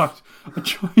you've got a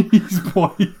Chinese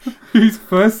boy whose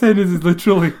first sentence is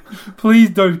literally, please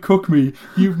don't cook me,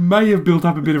 you may have built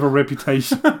up a bit of a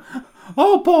reputation.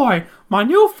 Oh boy, my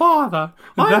new father.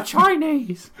 I'm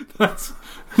Chinese. That's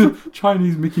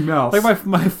Chinese Mickey Mouse. Like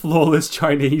my flawless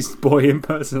Chinese boy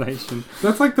impersonation.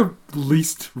 That's like the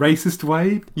least racist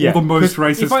way, or the most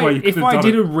racist way you could have done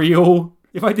it.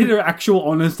 If I did an actual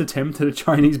honest attempt at a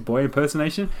Chinese boy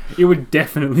impersonation, it would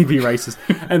definitely be racist.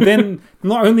 And then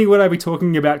not only would I be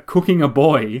talking about cooking a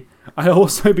boy, I'd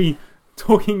also be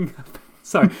talking...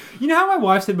 So, you know how my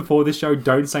wife said before this show,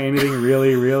 don't say anything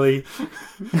really, really...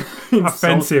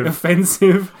 offensive.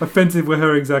 Offensive were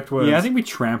her exact words. Yeah, I think we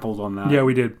trampled on that. Yeah,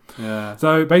 we did. Yeah.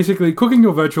 So, basically, cooking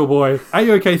your virtual boy,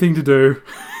 A-okay thing to do.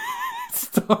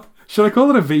 Stop. Should I call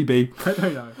it a VB? I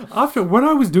don't know. When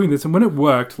I was doing this and when it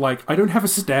worked, like, I don't have a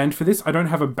stand for this. I don't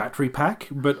have a battery pack,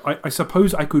 but I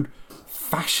suppose I could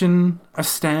fashion a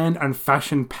stand and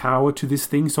fashion power to this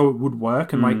thing so it would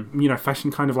work, and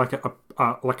fashion kind of like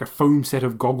a foam set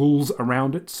of goggles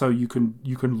around it so you can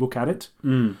look at it.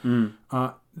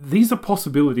 These are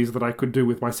possibilities that I could do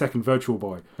with my second Virtual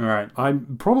Boy. All right. I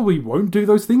probably won't do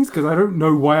those things because I don't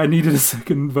know why I needed a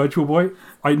second Virtual Boy.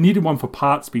 I needed one for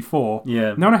parts before.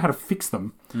 Yeah. Now I know how to fix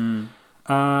them.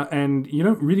 And you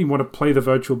don't really want to play the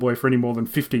Virtual Boy for any more than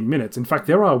 15 minutes. In fact,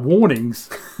 there are warnings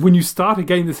when you start a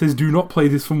game that says do not play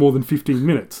this for more than 15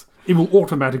 minutes. It will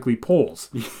automatically pause.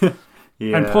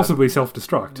 Yeah. And possibly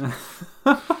self-destruct.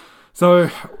 So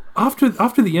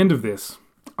after the end of this,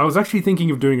 I was actually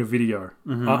thinking of doing a video.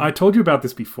 I told you about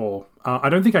this before. I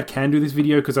don't think I can do this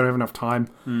video because I don't have enough time.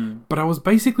 But I was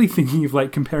basically thinking of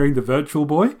like comparing the Virtual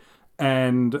Boy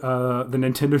and the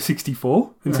Nintendo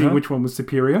 64 and seeing which one was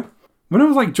superior. When I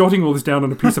was like jotting all this down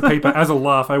on a piece of paper as a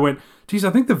laugh, I went, geez, I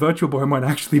think the Virtual Boy might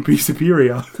actually be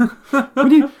superior.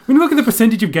 When you look at the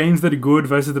percentage of games that are good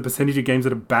versus the percentage of games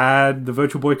that are bad, the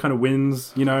Virtual Boy kind of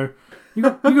wins, you know. You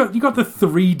got the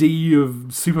 3D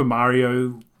of Super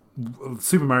Mario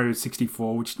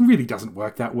 64, which really doesn't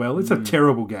work that well. It's a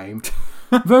terrible game.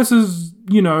 Versus,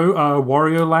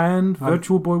 Wario Land,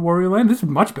 Virtual Boy Wario Land. This is a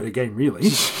much better game,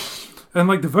 really. And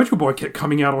like the Virtual Boy kept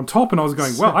coming out on top, and I was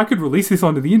going, well, I could release this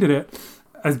onto the internet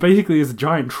as basically as a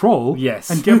giant troll, yes,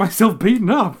 and get myself beaten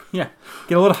up. Yeah,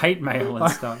 get a lot of hate mail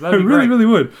and stuff. I really, really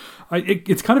would.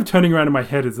 It's kind of turning around in my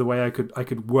head as the way I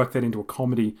could work that into a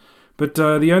comedy. But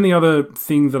the only other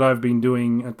thing that I've been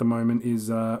doing at the moment is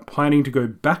planning to go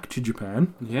back to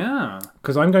Japan. Yeah,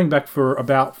 because I'm going back for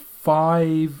about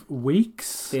 5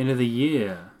 weeks. The end of the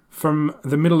year. From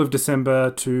the middle of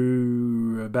December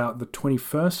to about the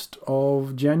 21st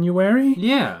of January.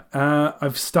 Yeah.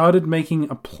 I've started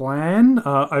making a plan.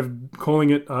 I'm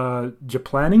calling it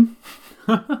Japlanning.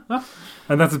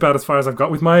 And that's about as far as I've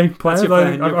got with my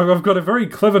plan. I've got a very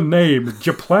clever name,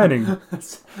 Japlanning.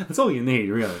 That's all you need,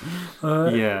 really.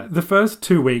 Yeah. The first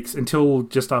 2 weeks, until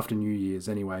just after New Year's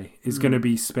anyway, is going to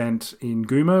be spent in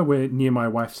Guma, near my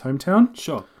wife's hometown.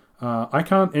 Sure. I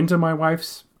can't enter my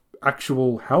wife's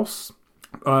actual house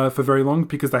for very long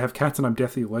because they have cats and I'm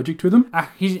deathly allergic to them.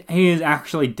 He is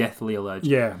actually deathly allergic.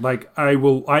 Yeah, like I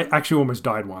actually almost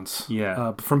died once.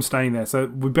 Yeah. From staying there. So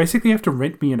we basically have to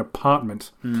rent me an apartment.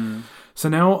 So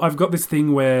now I've got this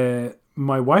thing where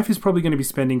my wife is probably going to be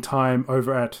spending time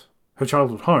over at her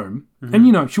childhood home,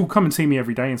 and she'll come and see me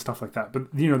every day and stuff like that. But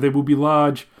there will be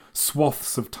large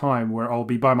swaths of time where I'll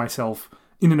be by myself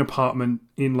in an apartment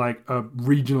in like a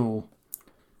regional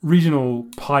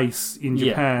place in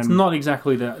Japan. It's not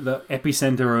exactly the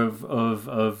epicenter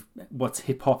of what's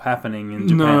hip hop happening in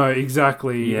Japan. No,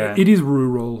 exactly. Yeah. It is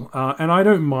rural, and I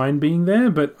don't mind being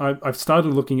there. But I've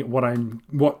started looking at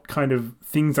what kind of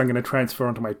things I'm going to transfer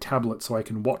onto my tablet so I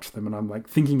can watch them, and I'm like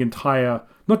thinking entire,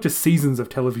 not just seasons of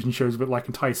television shows, but like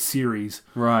entire series.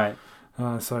 Right.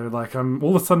 So like I'm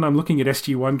all of a sudden I'm looking at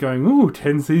SG1 going, ooh,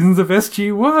 10 seasons of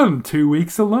SG1, 2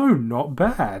 weeks alone, not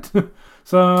bad.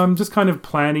 So I'm just kind of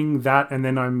planning that, and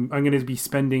then I'm going to be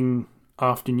spending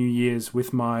after New Year's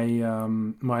with my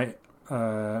my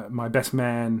best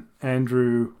man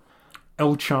Andrew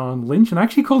Elchan Lynch, and I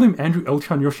actually called him Andrew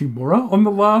Elchan Yoshimura on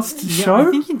the last show.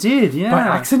 I think you did, yeah, by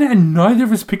accident, and neither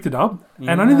of us picked it up,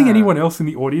 and I don't think anyone else in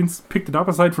the audience picked it up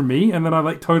aside from me. And then I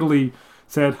like totally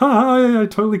said, "Hi, I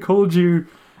totally called you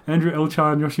Andrew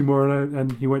Elchan Yoshimura,"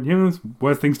 and he went, "Yeah, there's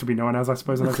worse things to be known as, I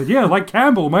suppose." And I said, "Yeah, like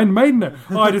Campbell, my maiden."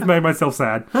 Oh, I just made myself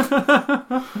sad.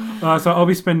 So I'll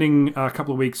be spending a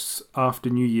couple of weeks after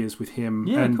New Year's with him,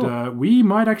 and cool. We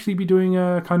might actually be doing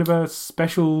a kind of a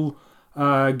special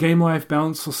Game Life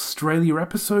Balance Australia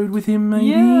episode with him, maybe?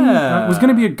 Yeah. It was going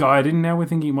to be a guide, and now we're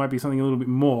thinking it might be something a little bit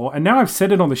more. And now I've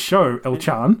said it on the show,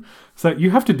 El-Chan, so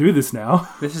you have to do this now.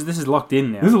 This is locked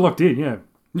in now. This is locked in, yeah.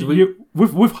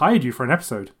 We've hired you for an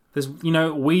episode.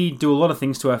 We do a lot of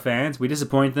things to our fans. We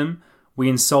disappoint them. We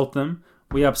insult them.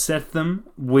 We upset them.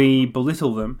 We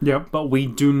belittle them. Yep. But we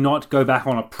do not go back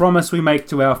on a promise we make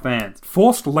to our fans.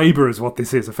 Forced labour is what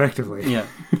this is, effectively. Yeah.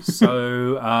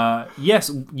 So,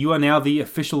 yes, you are now the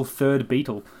official third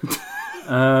Beatle.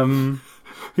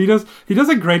 He does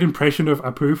a great impression of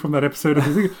Apu from that episode.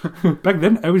 Back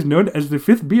then, I was known as the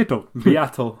fifth Beatle.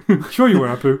 Beatle. Sure you were,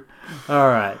 Apu. All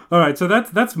right. So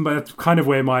that's kind of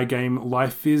where my game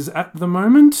life is at the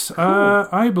moment. Cool.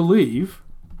 I believe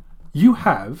you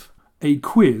have a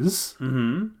quiz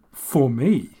for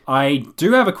me. I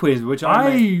do have a quiz, which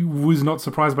I was not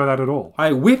surprised by that at all.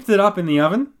 I whipped it up in the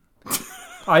oven.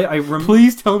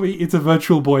 Please tell me it's a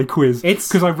Virtual Boy quiz. It's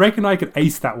because I reckon I could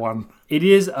ace that one. It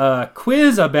is a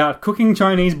quiz about cooking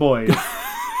Chinese boys.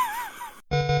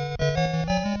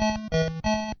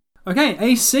 Okay,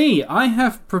 AC, I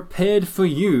have prepared for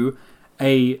you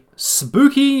a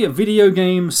spooky video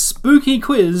game spooky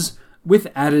quiz with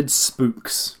added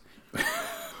spooks.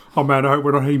 Oh man, I hope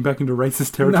we're not heading back into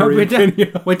racist territory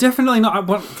we're definitely not.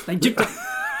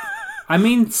 I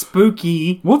mean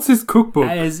spooky. What's this cookbook?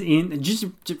 As in... Just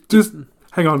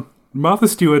hang on. Martha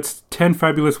Stewart's 10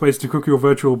 Fabulous Ways to Cook Your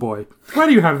Virtual Boy. Why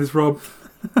do you have this, Rob?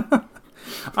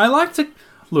 I like to...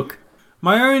 Look,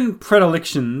 my own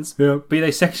predilections, be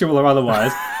they sexual or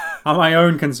otherwise, are my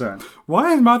own concern.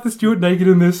 Why is Martha Stewart naked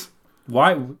in this?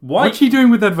 Why? What's she doing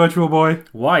with that Virtual Boy?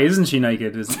 Why isn't she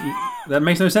naked? That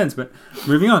makes no sense, but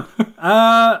moving on.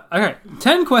 Okay,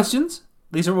 10 questions.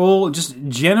 These are all just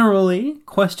generally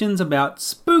questions about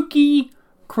spooky,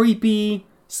 creepy,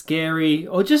 scary,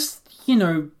 or just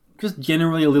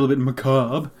generally a little bit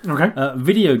macabre. Okay.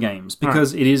 Video games,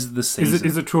 because it is the season.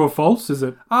 Is it true or false? Is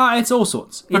it? It's all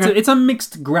sorts. It's a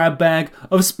mixed grab bag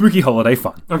of spooky holiday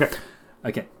fun.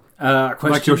 Okay. Question,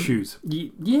 like your shoes.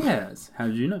 Yes. How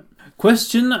did you know?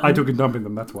 Question... I took a dump in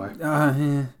them, that's why.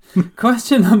 Yeah.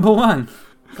 Question number 1.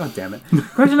 God damn it.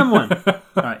 Question number 1.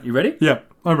 Alright, you ready? Yeah,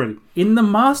 I'm ready. In the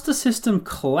Master System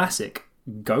Classic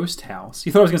Ghost House...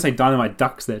 You thought I was going to say Dynamite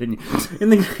Ducks there, didn't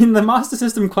you? In the Master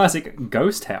System Classic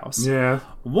Ghost House... Yeah.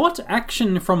 What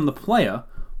action from the player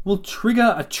will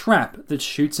trigger a trap that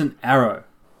shoots an arrow?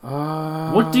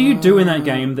 What do you do in that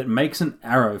game that makes an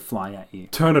arrow fly at you?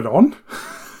 Turn it on?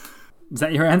 Is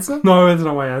that your answer? No, that's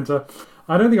not my answer.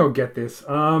 I don't think I'll get this.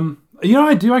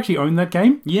 I do actually own that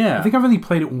game. Yeah. I think I've only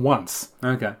played it once.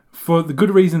 Okay. For the good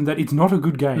reason that it's not a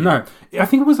good game. No. I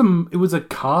think it was a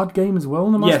card game as well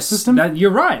in the Master System. Yes,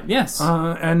 you're right, yes.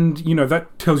 And,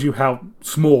 that tells you how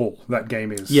small that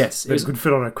game is. Yes. It could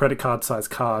fit on a credit card size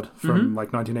card from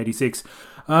 1986.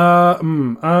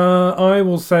 I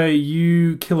will say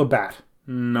you kill a bat.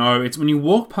 No, it's when you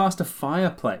walk past a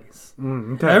fireplace.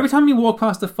 Okay. Every time you walk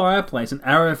past a fireplace, an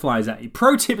arrow flies at you.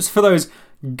 Pro tips for those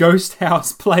Ghost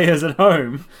House players at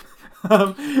home.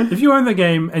 If you own the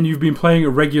game and you've been playing it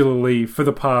regularly for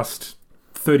the past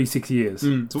 36 years,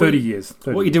 30 years.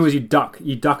 What you do is you duck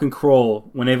and crawl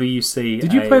whenever you see.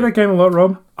 Did you play that game a lot,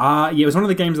 Rob? Yeah, it was one of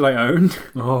the games that I owned.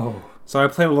 Oh. So I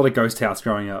played a lot of Ghost House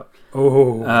growing up.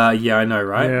 Oh. Yeah, I know,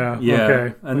 right? Yeah.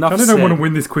 Okay. Enough I kind of don't want to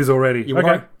win this quiz already. If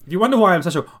you wonder why I'm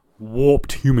such a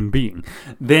warped human being,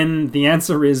 then the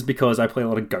answer is because I played a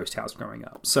lot of Ghost House growing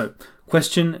up. So,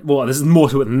 there's more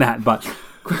to it than that, but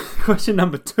question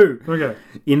number 2. Okay.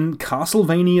 In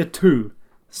Castlevania 2,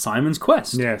 Simon's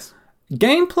Quest. Yes.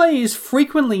 Gameplay is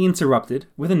frequently interrupted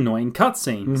with annoying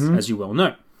cutscenes, as you well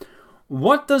know.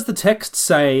 What does the text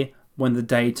say when the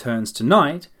day turns to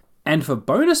night? And for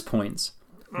bonus points,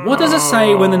 what does it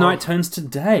say when the night turns to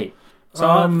day?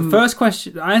 So, the first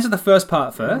question, I answer the first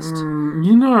part first.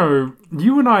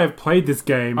 You and I have played this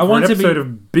game for an episode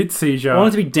of Bit Seizure. I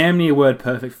want it to be damn near word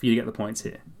perfect for you to get the points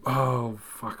here. Oh,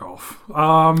 fuck off.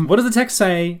 What does the text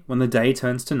say when the day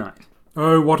turns to night?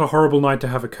 Oh, what a horrible night to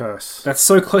have a curse. That's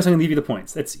so close, I'm going to give you the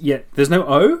points. There's no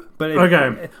O, but...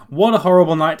 Okay. What a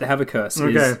horrible night to have a curse. So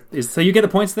you get the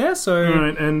points there, so...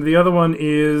 Right, and the other one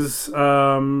is...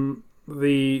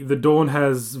 The dawn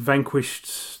has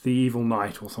vanquished the evil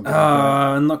night or something like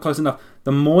that. Not close enough.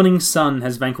 The morning sun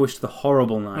has vanquished the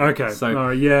horrible night. Okay. So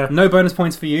yeah. No bonus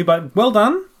points for you, but well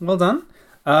done. Well done.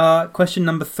 Question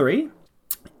number 3.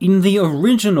 In the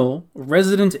original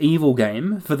Resident Evil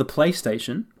game for the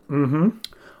PlayStation,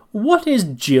 what is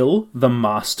Jill the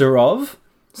master of?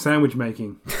 Sandwich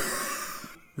making. Is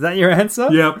that your answer?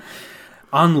 Yep.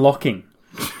 Unlocking.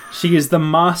 She is the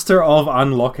master of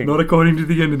unlocking. Not according to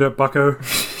the internet, bucko.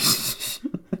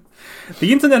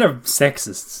 The internet are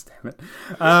sexists. Damn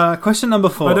it. Question number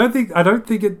 4. I don't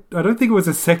think it was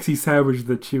a sexy sandwich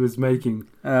that she was making.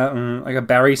 Like a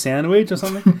Barry sandwich or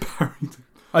something. Barry.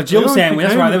 A Jill sandwich.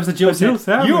 That's right. There was a Jill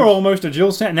sandwich. You were almost a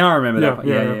Jill sandwich. Now I remember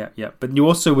that. Yeah. But you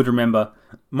also would remember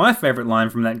my favorite line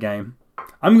from that game.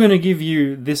 I'm going to give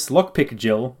you this lockpick,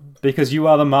 Jill, because you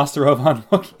are the master of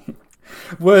unlocking.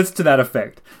 Words to that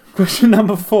effect. Question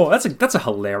number 4. That's a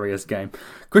hilarious game.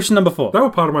 Question number 4. They were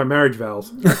part of my marriage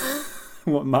vows.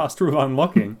 What, master of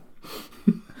unlocking?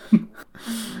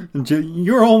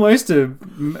 You're almost a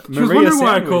Maria She was wondering sandwich.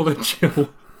 why I called it Jill.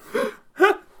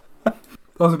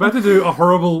 I was about to do a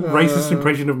horrible racist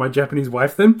impression of my Japanese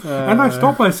wife then, and I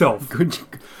stopped myself. Good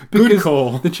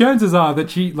call. The chances are that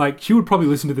she would probably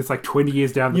listen to this 20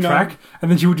 years down the track,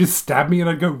 and then she would just stab me, and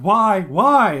I'd go, why?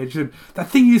 And she'd say, that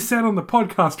thing you said on the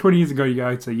podcast 20 years ago,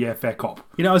 I'd say, yeah, fair cop.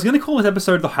 I was going to call this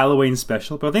episode the Halloween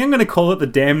special, but I think I'm going to call it the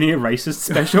Damn Near Racist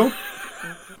special.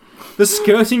 The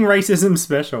Skirting Racism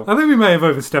special. I think we may have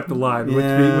overstepped the line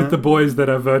with the boys that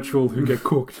are virtual who get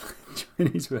cooked.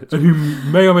 Chinese virtual. And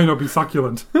who may or may not be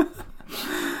succulent.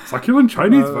 Succulent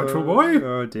Chinese virtual boy?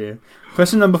 Oh dear.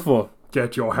 Question number 4.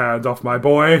 Get your hands off my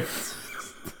boy.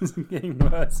 This is getting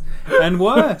worse and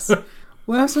worse.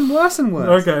 Worse and worse and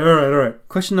worse. Okay, alright.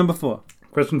 Question number 4.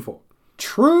 Question 4.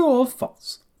 True or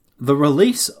false? The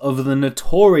release of the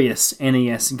notorious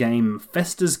NES game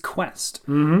Fester's Quest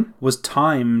was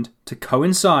timed to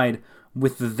coincide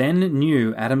with the then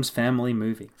new Addams Family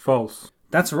movie. False.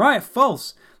 That's right,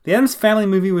 false. The Addams Family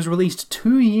movie was released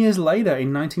 2 years later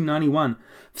in 1991.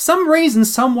 For some reason,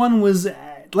 someone was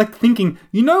thinking,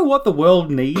 you know what the world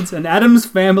needs? An Addams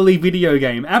Family video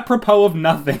game, apropos of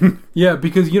nothing. Yeah,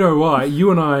 because you know why?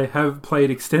 You and I have played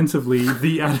extensively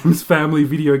the Addams Family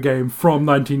video game from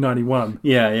 1991.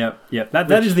 Yeah.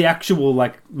 That is the actual,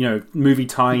 movie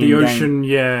tie-in The game. Ocean,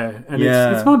 yeah. And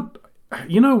it's not...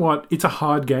 You know what? It's a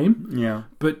hard game. Yeah.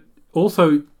 But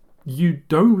also... You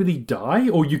don't really die,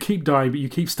 or you keep dying, but you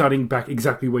keep starting back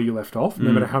exactly where you left off,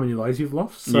 no matter how many lives you've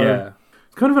lost. So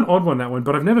it's kind of an odd one, that one,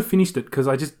 but I've never finished it because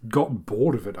I just got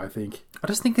bored of it, I think. I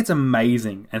just think it's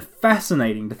amazing and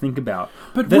fascinating to think about.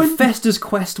 But that Fester's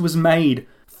Quest was made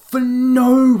for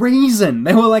no reason.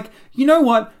 They were like, you know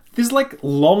what? This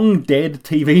long dead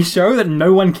TV show that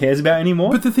no one cares about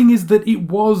anymore. But the thing is that it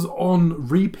was on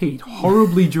repeat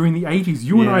horribly during the 80s.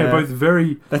 You and I are both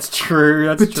very... That's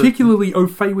true. particularly au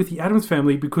fait with the Addams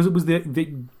Family because it was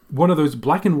the one of those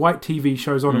black and white TV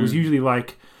shows on. It was usually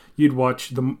you'd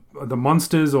watch the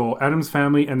Monsters or Addams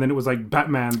Family, and then it was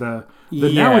Batman, the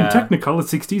now in Technicolor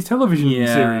 60s television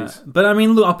series. But I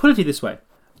mean, look, I'll put it to you this way.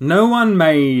 No one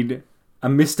made a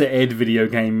Mr. Ed video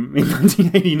game in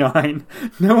 1989.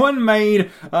 No one made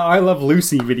a I Love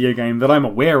Lucy video game that I'm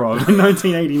aware of in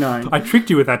 1989. I tricked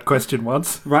you with that question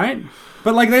once. Right?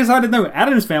 But they decided, no,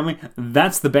 Addams Family,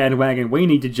 that's the bandwagon we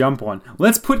need to jump on.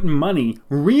 Let's put money,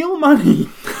 real money,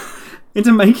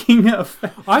 into making and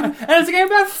it's a game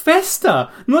about Fester.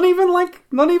 Not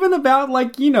even about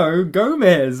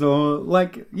Gomez or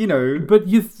But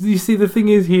you see, the thing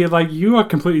is here, you are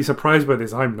completely surprised by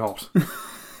this. I'm not.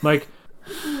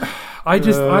 I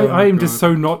am just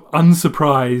so not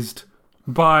unsurprised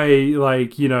by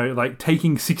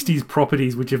taking 60s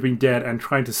properties which have been dead and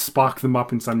trying to spark them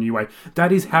up in some new way.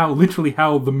 That is literally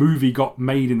how the movie got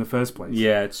made in the first place.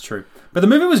 Yeah, it's true. But the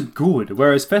movie was good,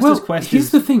 whereas Fester's Quest is... Here's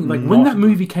the thing, when that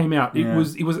movie came out,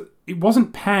 it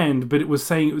wasn't panned, but it was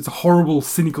saying it was a horrible,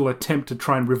 cynical attempt to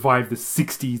try and revive the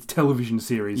 60s television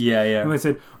series. Yeah. And they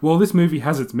said, well, this movie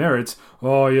has its merits.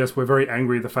 Oh, yes, we're very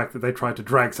angry at the fact that they tried to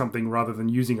drag something rather than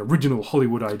using original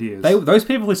Hollywood ideas. Those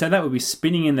people who said that would be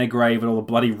spinning in their grave at all the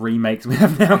bloody remakes we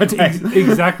have nowadays.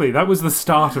 Exactly. That was the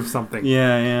start of something.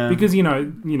 Yeah. Because,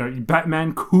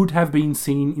 Batman could have been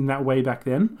seen in that way back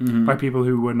then by people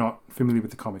who were not familiar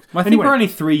with the comics. Well, I think we're only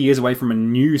 3 years away from a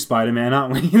new Spider-Man,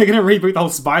 aren't we? They're going to reboot the whole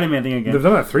Spider-Man thing again. They've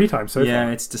done that 3 times so far.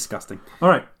 Yeah, it's disgusting. All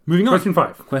right, moving on. Question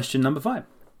 5. Question number 5.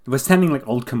 We're sounding like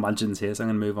old curmudgeons here, so I'm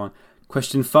going to move on.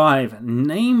 Question 5.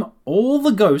 Name all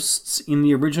the ghosts in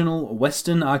the original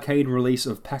Western arcade release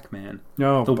of Pac-Man.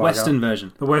 Oh, the Western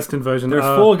version. The Western version. There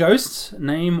are 4 ghosts.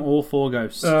 Name all 4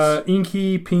 ghosts.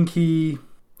 Inky, Pinky,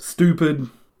 Stupid.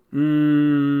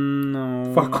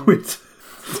 No. Fuckwit.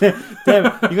 Damn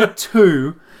it, you got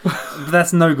 2, but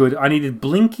that's no good. I needed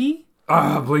Blinky.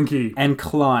 Blinky. And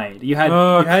Clyde. You had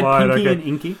Clyde, Pinky okay. and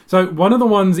Inky. So one of the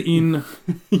ones in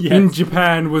in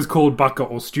Japan was called Baka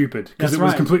or Stupid because it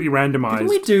was completely randomized. Didn't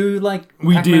we do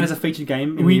Pac-Man as a featured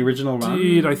game in the original run?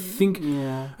 We did, I think.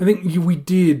 Yeah. I think we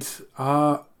did.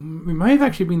 We may have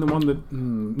actually been the one that.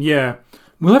 Yeah,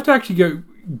 we'll have to actually go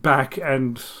back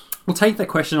and. We'll take that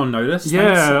question on notice.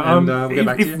 Yeah, thanks, and we'll get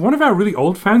back to you. If one of our really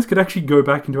old fans could actually go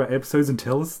back into our episodes and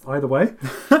tell us either way,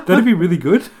 that'd be really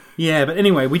good. Yeah, but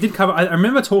anyway, we did cover... I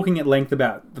remember talking at length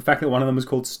about the fact that one of them was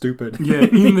called Stupid. Yeah,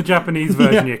 in the Japanese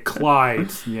version,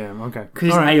 Clyde. Yeah, okay. Because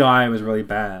his AI was really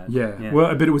bad. Yeah,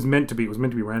 well, but it was meant to be. It was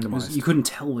meant to be randomized. You couldn't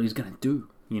tell what he's going to do,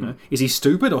 you know? Is he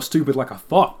stupid or stupid like a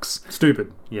fox?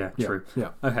 Stupid. Yeah, true. Yeah.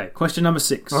 Okay, question number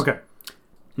 6. Okay.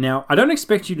 Now, I don't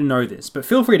expect you to know this, but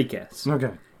feel free to guess.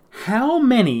 Okay. How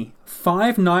many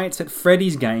Five Nights at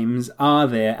Freddy's games are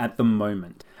there at the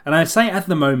moment? And I say at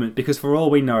the moment because for all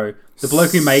we know, the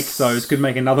bloke who makes those could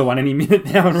make another one any minute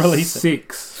now and release it.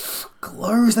 6.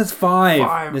 Close, that's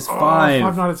 5. There's 5.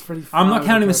 Five Nights at Freddy's. I'm not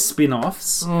counting the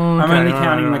spin-offs. I'm only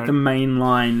counting like the main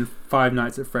line Five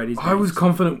Nights at Freddy's games. I was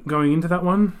confident going into that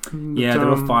one. Yeah, there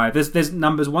were 5. There's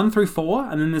numbers 1 through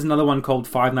 4, and then there's another one called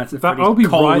Five Nights at Freddy's, I'll be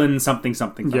colon right.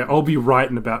 something. Yeah, I'll be right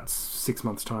in about 6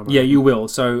 months' time. Yeah, you will.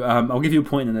 So I'll give you a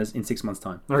point in 6 months'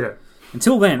 time. Okay.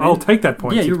 Until then... I'll take that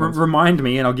point. Yeah, you remind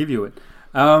me and I'll give you it.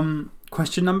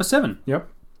 Question number 7. Yep.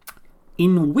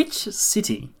 In which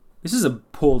city... This is a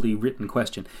poorly written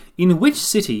question. In which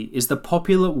city is the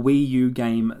popular Wii U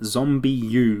game Zombie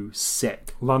U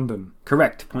set? London.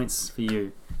 Correct. Points for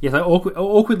you. Yes, I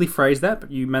awkwardly phrased that, but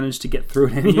you managed to get through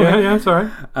it anyway. Yeah, sorry.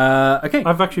 Okay.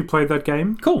 I've actually played that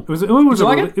game. Cool. It was it?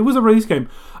 It was a release game.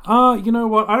 You know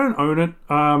what? I don't own it.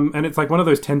 And it's like one of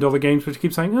those $10 games which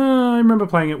keep saying, I remember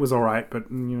playing it, was alright, but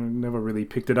never really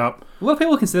picked it up. A lot of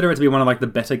people consider it to be one of like the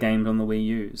better games on the Wii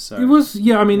U. So it was,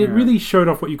 it really showed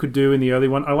off what you could do in the early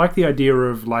one. I like the idea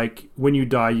of like when you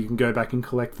die, you can go back and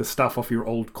collect the stuff off your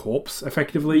old corpse,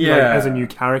 effectively, as a new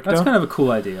character. That's kind of a cool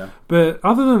idea. But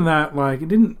other than that, like it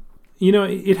didn't.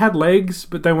 It had legs,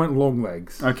 but they weren't long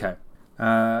legs. Okay.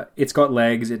 It's got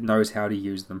legs, it knows how to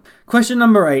use them. Question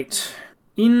number 8.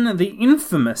 In the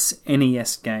infamous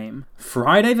NES game,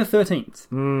 Friday the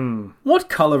 13th, what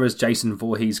colour is Jason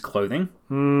Voorhees' clothing?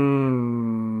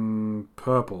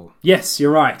 Purple. Yes,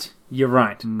 you're right.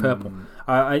 Purple.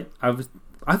 I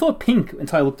thought pink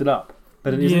until I looked it up.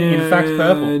 But it isn't, in fact,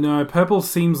 purple. No, purple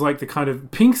seems like the kind of...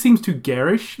 Pink seems too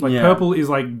garish. Like, purple is,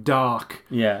 like, dark.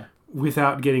 Yeah.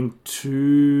 Without getting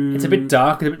too... It's a bit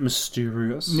dark and a bit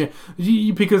mysterious. Yeah,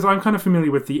 because I'm kind of familiar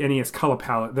with the NES color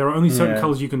palette. There are only certain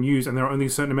colors you can use, and there are only a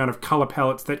certain amount of color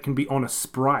palettes that can be on a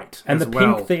sprite. And the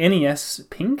pink, the NES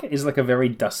pink, is like a very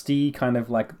dusty kind of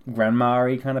like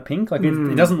grandma-y kind of pink. Like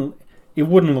it doesn't, it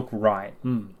wouldn't look right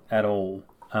at all.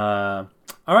 All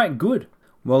right, good.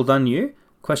 Well done, you.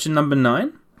 Question number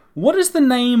 9. What is the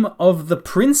name of the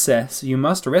princess you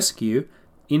must rescue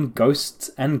in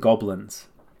Ghosts and Goblins?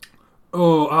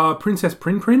 Oh, Princess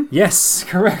Prin? Yes,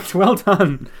 correct. Well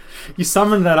done. You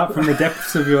summoned that up from the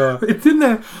depths of your... It's in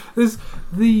there. There's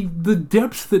the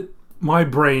depth that my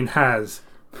brain has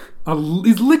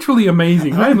is literally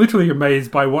amazing. I am literally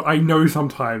amazed by what I know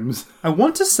sometimes. I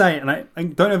want to say, and I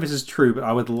don't know if this is true, but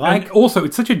I would like... And also,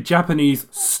 it's such a Japanese,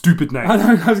 stupid name. I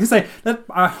know, I was going to say,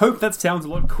 I hope that sounds a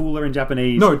lot cooler in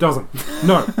Japanese. No, it doesn't.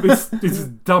 No, it's as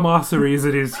dumbassery as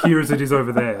it is here as it is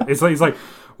over there. It's like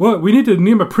well, we need to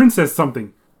name a princess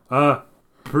something.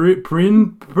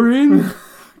 Prin?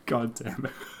 God damn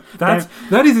it.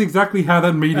 That is exactly how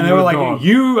that meeting and they were like, gone.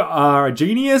 You are a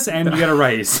genius and you get a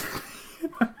raise.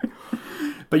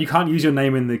 But you can't use your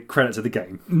name in the credits of the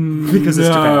game. Because it's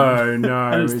Japan.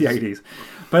 No. And it's the 80s.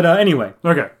 But anyway.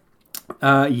 Okay.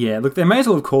 Look, they may as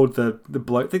well have called the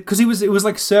bloke... Because it was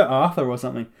like Sir Arthur or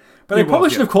something. But they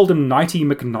probably should have called him Nighty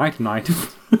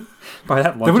McKnight. By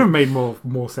that logic. That would have made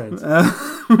more sense.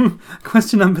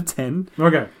 Question number 10.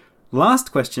 Okay.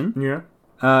 Last question. Yeah.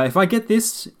 If I get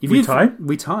this... We tie?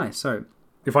 We tie, so...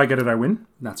 If I get it, I win?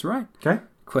 That's right. Okay.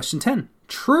 Question 10.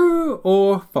 True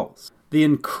or false? The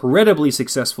incredibly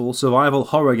successful survival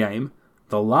horror game,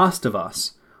 The Last of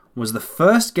Us, was the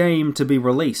first game to be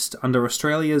released under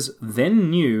Australia's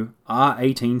then-new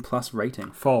R18 plus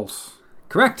rating. False.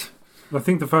 Correct. I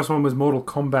think the first one was Mortal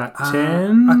Kombat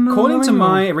 10. According to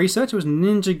my research, it was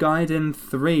Ninja Gaiden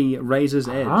 3 Razor's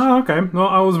Edge. Okay. Well,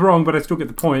 I was wrong, but I still get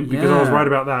the point because I was right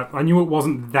about that. I knew it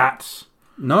wasn't that.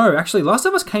 No, actually, Last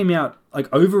of Us came out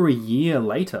like over a year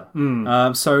later.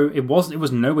 So it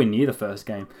was nowhere near the first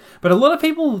game. But a lot of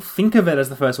people think of it as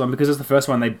the first one because it's the first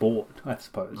one they bought, I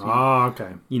suppose.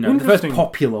 Okay. The first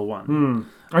popular one.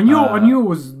 I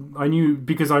knew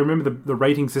because I remember the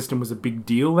rating system was a big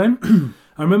deal then.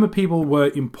 I remember people were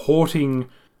importing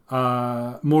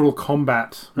Mortal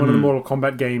Kombat, one of the Mortal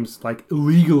Kombat games, like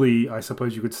illegally, I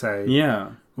suppose you could say. Yeah.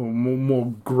 Or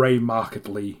more grey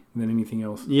marketly than anything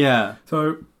else. Yeah.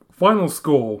 So, final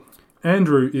score.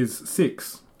 Andrew is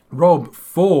 6. Rob,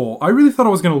 4. I really thought I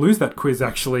was going to lose that quiz,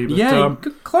 actually. But, yeah,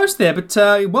 close there, but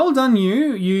well done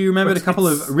you. You remembered a couple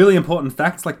of really important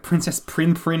facts, like Princess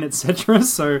Prin, etc.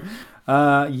 So,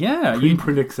 yeah.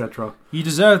 Print, etc. You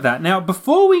deserve that. Now,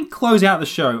 before we close out the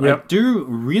show, I do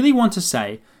really want to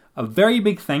say a very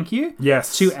big thank you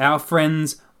to our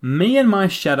friends Me and My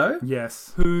Shadow,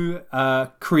 who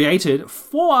created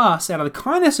for us out of the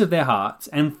kindness of their hearts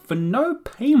and for no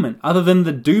payment other than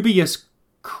the dubious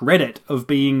credit of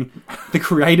being the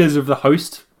creators of the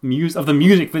of the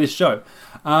music for this show.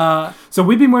 So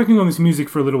we've been working on this music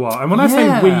for a little while, and when I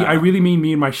say we, I really mean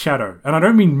Me and My Shadow, and I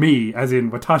don't mean me as in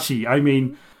Watashi. I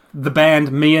mean the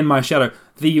band Me and My Shadow,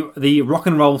 the rock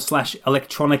and roll /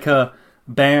 electronica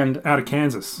band out of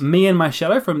Kansas. Me and My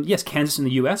Shadow from Kansas in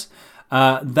the US.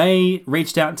 They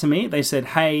reached out to me. They said,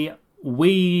 "Hey,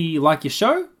 we like your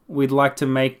show. We'd like to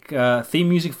make theme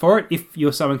music for it if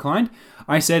you're so inclined."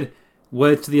 I said,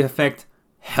 word to the effect,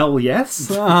 hell yes.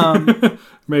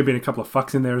 Maybe a couple of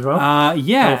fucks in there as well.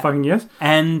 Yeah. Hell fucking yes.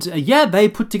 And they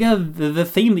put together the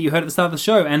theme that you heard at the start of the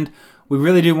show, and we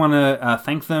really do want to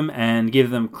thank them and give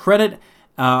them credit.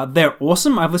 They're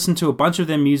awesome. I've listened to a bunch of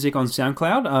their music on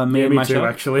SoundCloud. Me and My too, Show.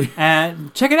 Actually.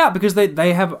 And check it out because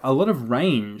they have a lot of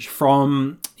range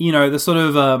from, the sort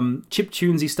of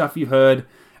chiptunesy stuff you heard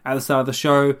at the start of the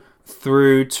show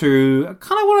through to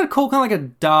kind of what I'd call kind of like a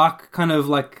dark kind of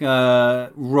like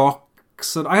rock.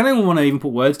 So I don't want to even put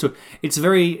words to it. It's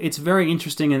very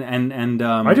interesting and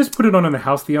I just put it on in the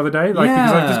house the other day, because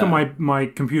I just got my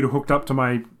computer hooked up to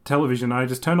my television. I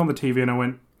just turned on the TV and I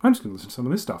went, I'm just going to listen to some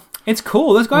of this stuff. It's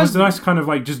cool. Those guys... It's nice kind of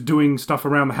like just doing stuff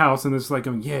around the house and it's like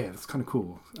going, that's kind of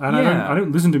cool. And I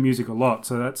don't listen to music a lot,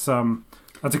 so that's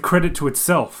a credit to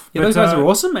itself. Yeah, those guys are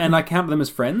awesome and I count them as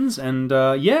friends and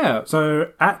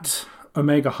So at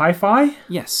Omega Hi-Fi...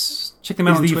 Yes. Check them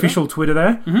out on the Twitter. Official Twitter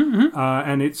there. Mm-hmm.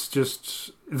 And it's just...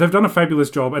 They've done a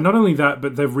fabulous job. And not only that,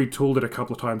 but they've retooled it a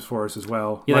couple of times for us as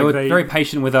well. Yeah, they were very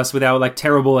patient with us with our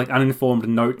terrible, uninformed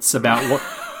notes about what...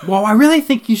 Well, I really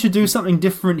think you should do something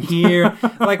different here.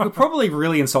 We probably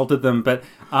really insulted them, but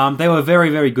they were very,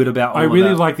 very good about all of that. I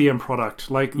really like the end product.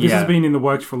 This has been in the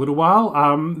works for a little while.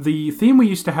 The theme we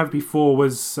used to have before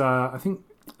was, I think...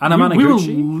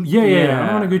 Anamanaguchi?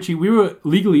 Anamanaguchi. We were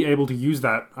legally able to use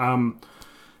that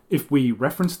if we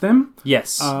referenced them.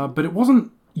 Yes. But it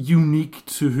wasn't unique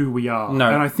to who we are. No.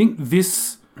 And I think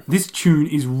this tune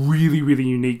is really, really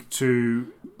unique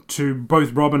to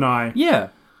both Rob and I. Yeah.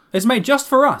 It's made just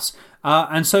for us.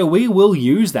 And so we will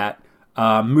use that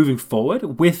moving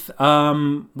forward with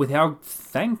our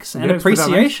thanks and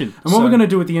appreciation. And what we're going to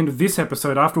do at the end of this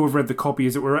episode, after we've read the copy,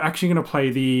 is that we're actually going to play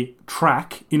the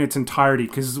track in its entirety,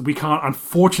 because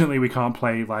unfortunately we can't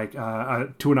play a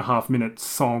 2.5 minute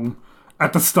song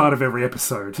at the start of every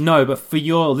episode. No, but for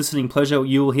your listening pleasure,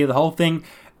 you will hear the whole thing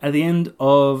at the end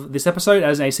of this episode,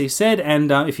 as AC said.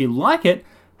 And if you like it,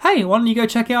 hey, why don't you go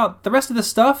check out the rest of the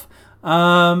stuff?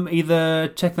 Either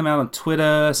check them out on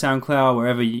Twitter, SoundCloud,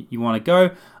 wherever you want to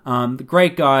go. The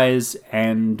great guys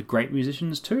and great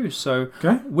musicians too. So,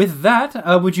 with that,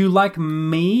 would you like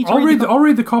me to I'll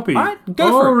read the copy. All right, go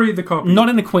for it. I'll read the copy. Not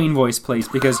in the Queen voice, please,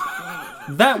 because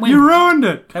that went... You ruined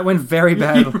it! That went very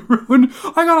bad.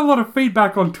 I got a lot of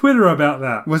feedback on Twitter about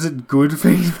that. Was it good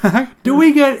feedback? Do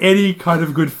we get any kind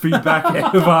of good feedback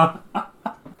ever?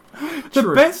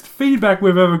 The best feedback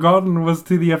we've ever gotten was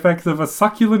to the effects of a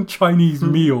succulent Chinese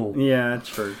meal. Yeah,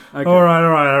 true. Okay. All right.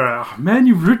 Oh, man,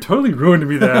 you totally ruined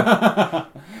me there.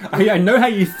 I know how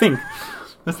you think.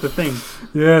 That's the thing.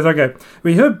 Yes, okay.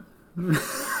 We hope...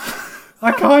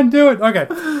 I can't do it. Okay.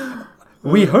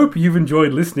 We hope you've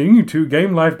enjoyed listening to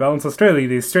Game Life Balance Australia,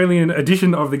 the Australian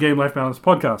edition of the Game Life Balance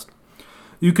podcast.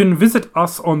 You can visit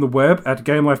us on the web at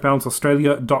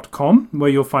gamelifebalanceaustralia.com, where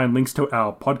you'll find links to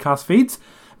our podcast feeds,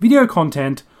 video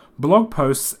content, blog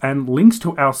posts, and links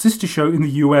to our sister show in the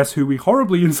US, who we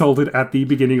horribly insulted at the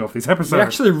beginning of this episode. We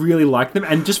actually really like them,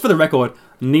 and just for the record,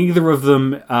 neither of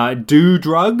them do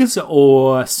drugs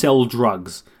or sell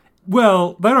drugs.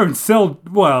 Well, they don't sell...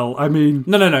 Well, I mean...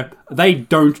 No. They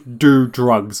don't do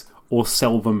drugs or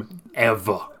sell them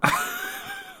ever.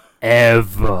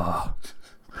 Ever.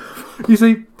 You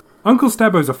see, Uncle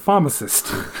Stabbo's a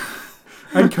pharmacist.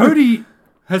 And Cody...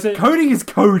 Cody is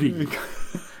Cody.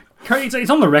 Cody,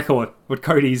 it's on the record what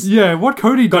Cody's... Yeah, what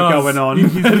Cody got does going on in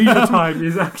his leisure time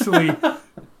is actually...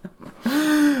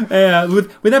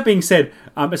 With that being said,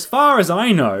 as far as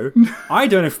I know, I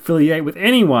don't affiliate with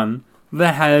anyone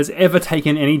that has ever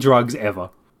taken any drugs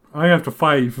ever. I have to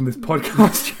fire you from this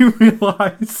podcast, you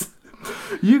realise?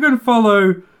 You can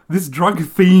follow this drug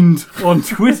fiend on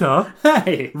Twitter.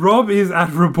 Hey! Rob is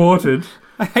at Reported.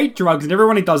 I hate drugs and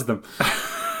everyone who does them.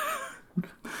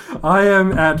 I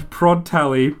am at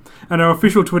ProdTally, and our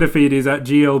official Twitter feed is at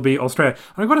GLB Australia.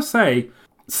 And I've got to say,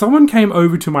 someone came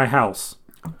over to my house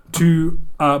to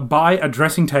buy a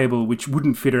dressing table which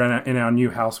wouldn't fit in our new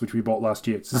house, which we bought last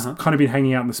year. It's just kind of been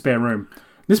hanging out in the spare room.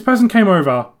 This person came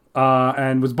over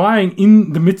and was buying,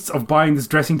 in the midst of buying this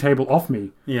dressing table off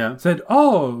me. Yeah. Said,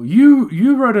 "Oh,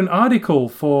 you wrote an article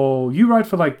you write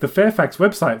for like the Fairfax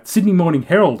website, Sydney Morning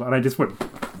Herald." And I just went,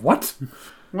 "What?"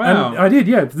 Wow. And I did,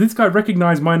 yeah. This guy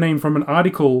recognized my name from an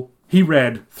article he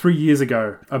read 3 years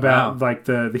ago about like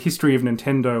the history of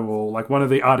Nintendo, or like one of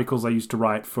the articles I used to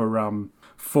write for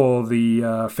the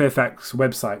Fairfax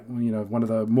website, one of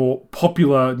the more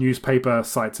popular newspaper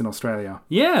sites in Australia.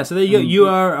 Yeah, so there you go. You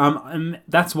are,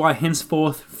 that's why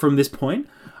henceforth from this point,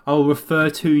 I'll refer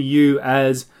to you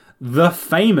as the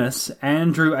famous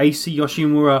Andrew A.C.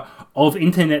 Yoshimura of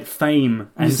internet fame.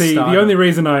 And the only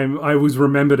reason I was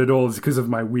remembered at all is because of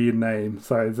my weird name.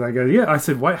 So I go, yeah. I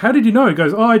said, "Why? How did you know?" He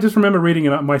goes, "Oh, I just remember reading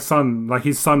it. My son, like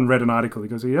his son, read an article." He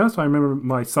goes, "Yes, I remember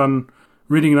my son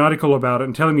reading an article about it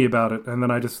and telling me about it, and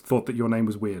then I just thought that your name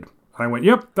was weird." And I went,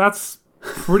 "Yep, that's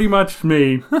pretty much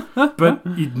me." But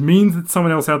it means that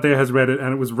someone else out there has read it,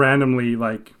 and it was randomly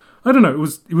like, I don't know.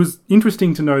 It was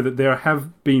interesting to know that there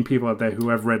have been people out there who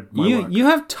have read my work. You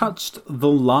have touched the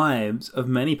lives of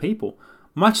many people,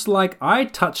 much like I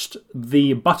touched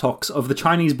the buttocks of the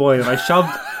Chinese boy that I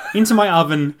shoved into my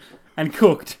oven and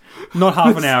cooked not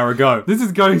half an hour ago. This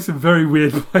is going some very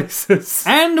weird places.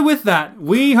 And with that,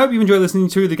 we hope you enjoyed listening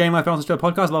to the Game Life Balance Australia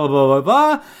podcast, blah, blah, blah,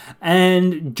 blah, blah.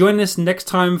 And join us next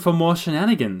time for more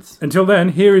shenanigans. Until then,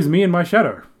 here is me and my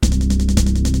shadow.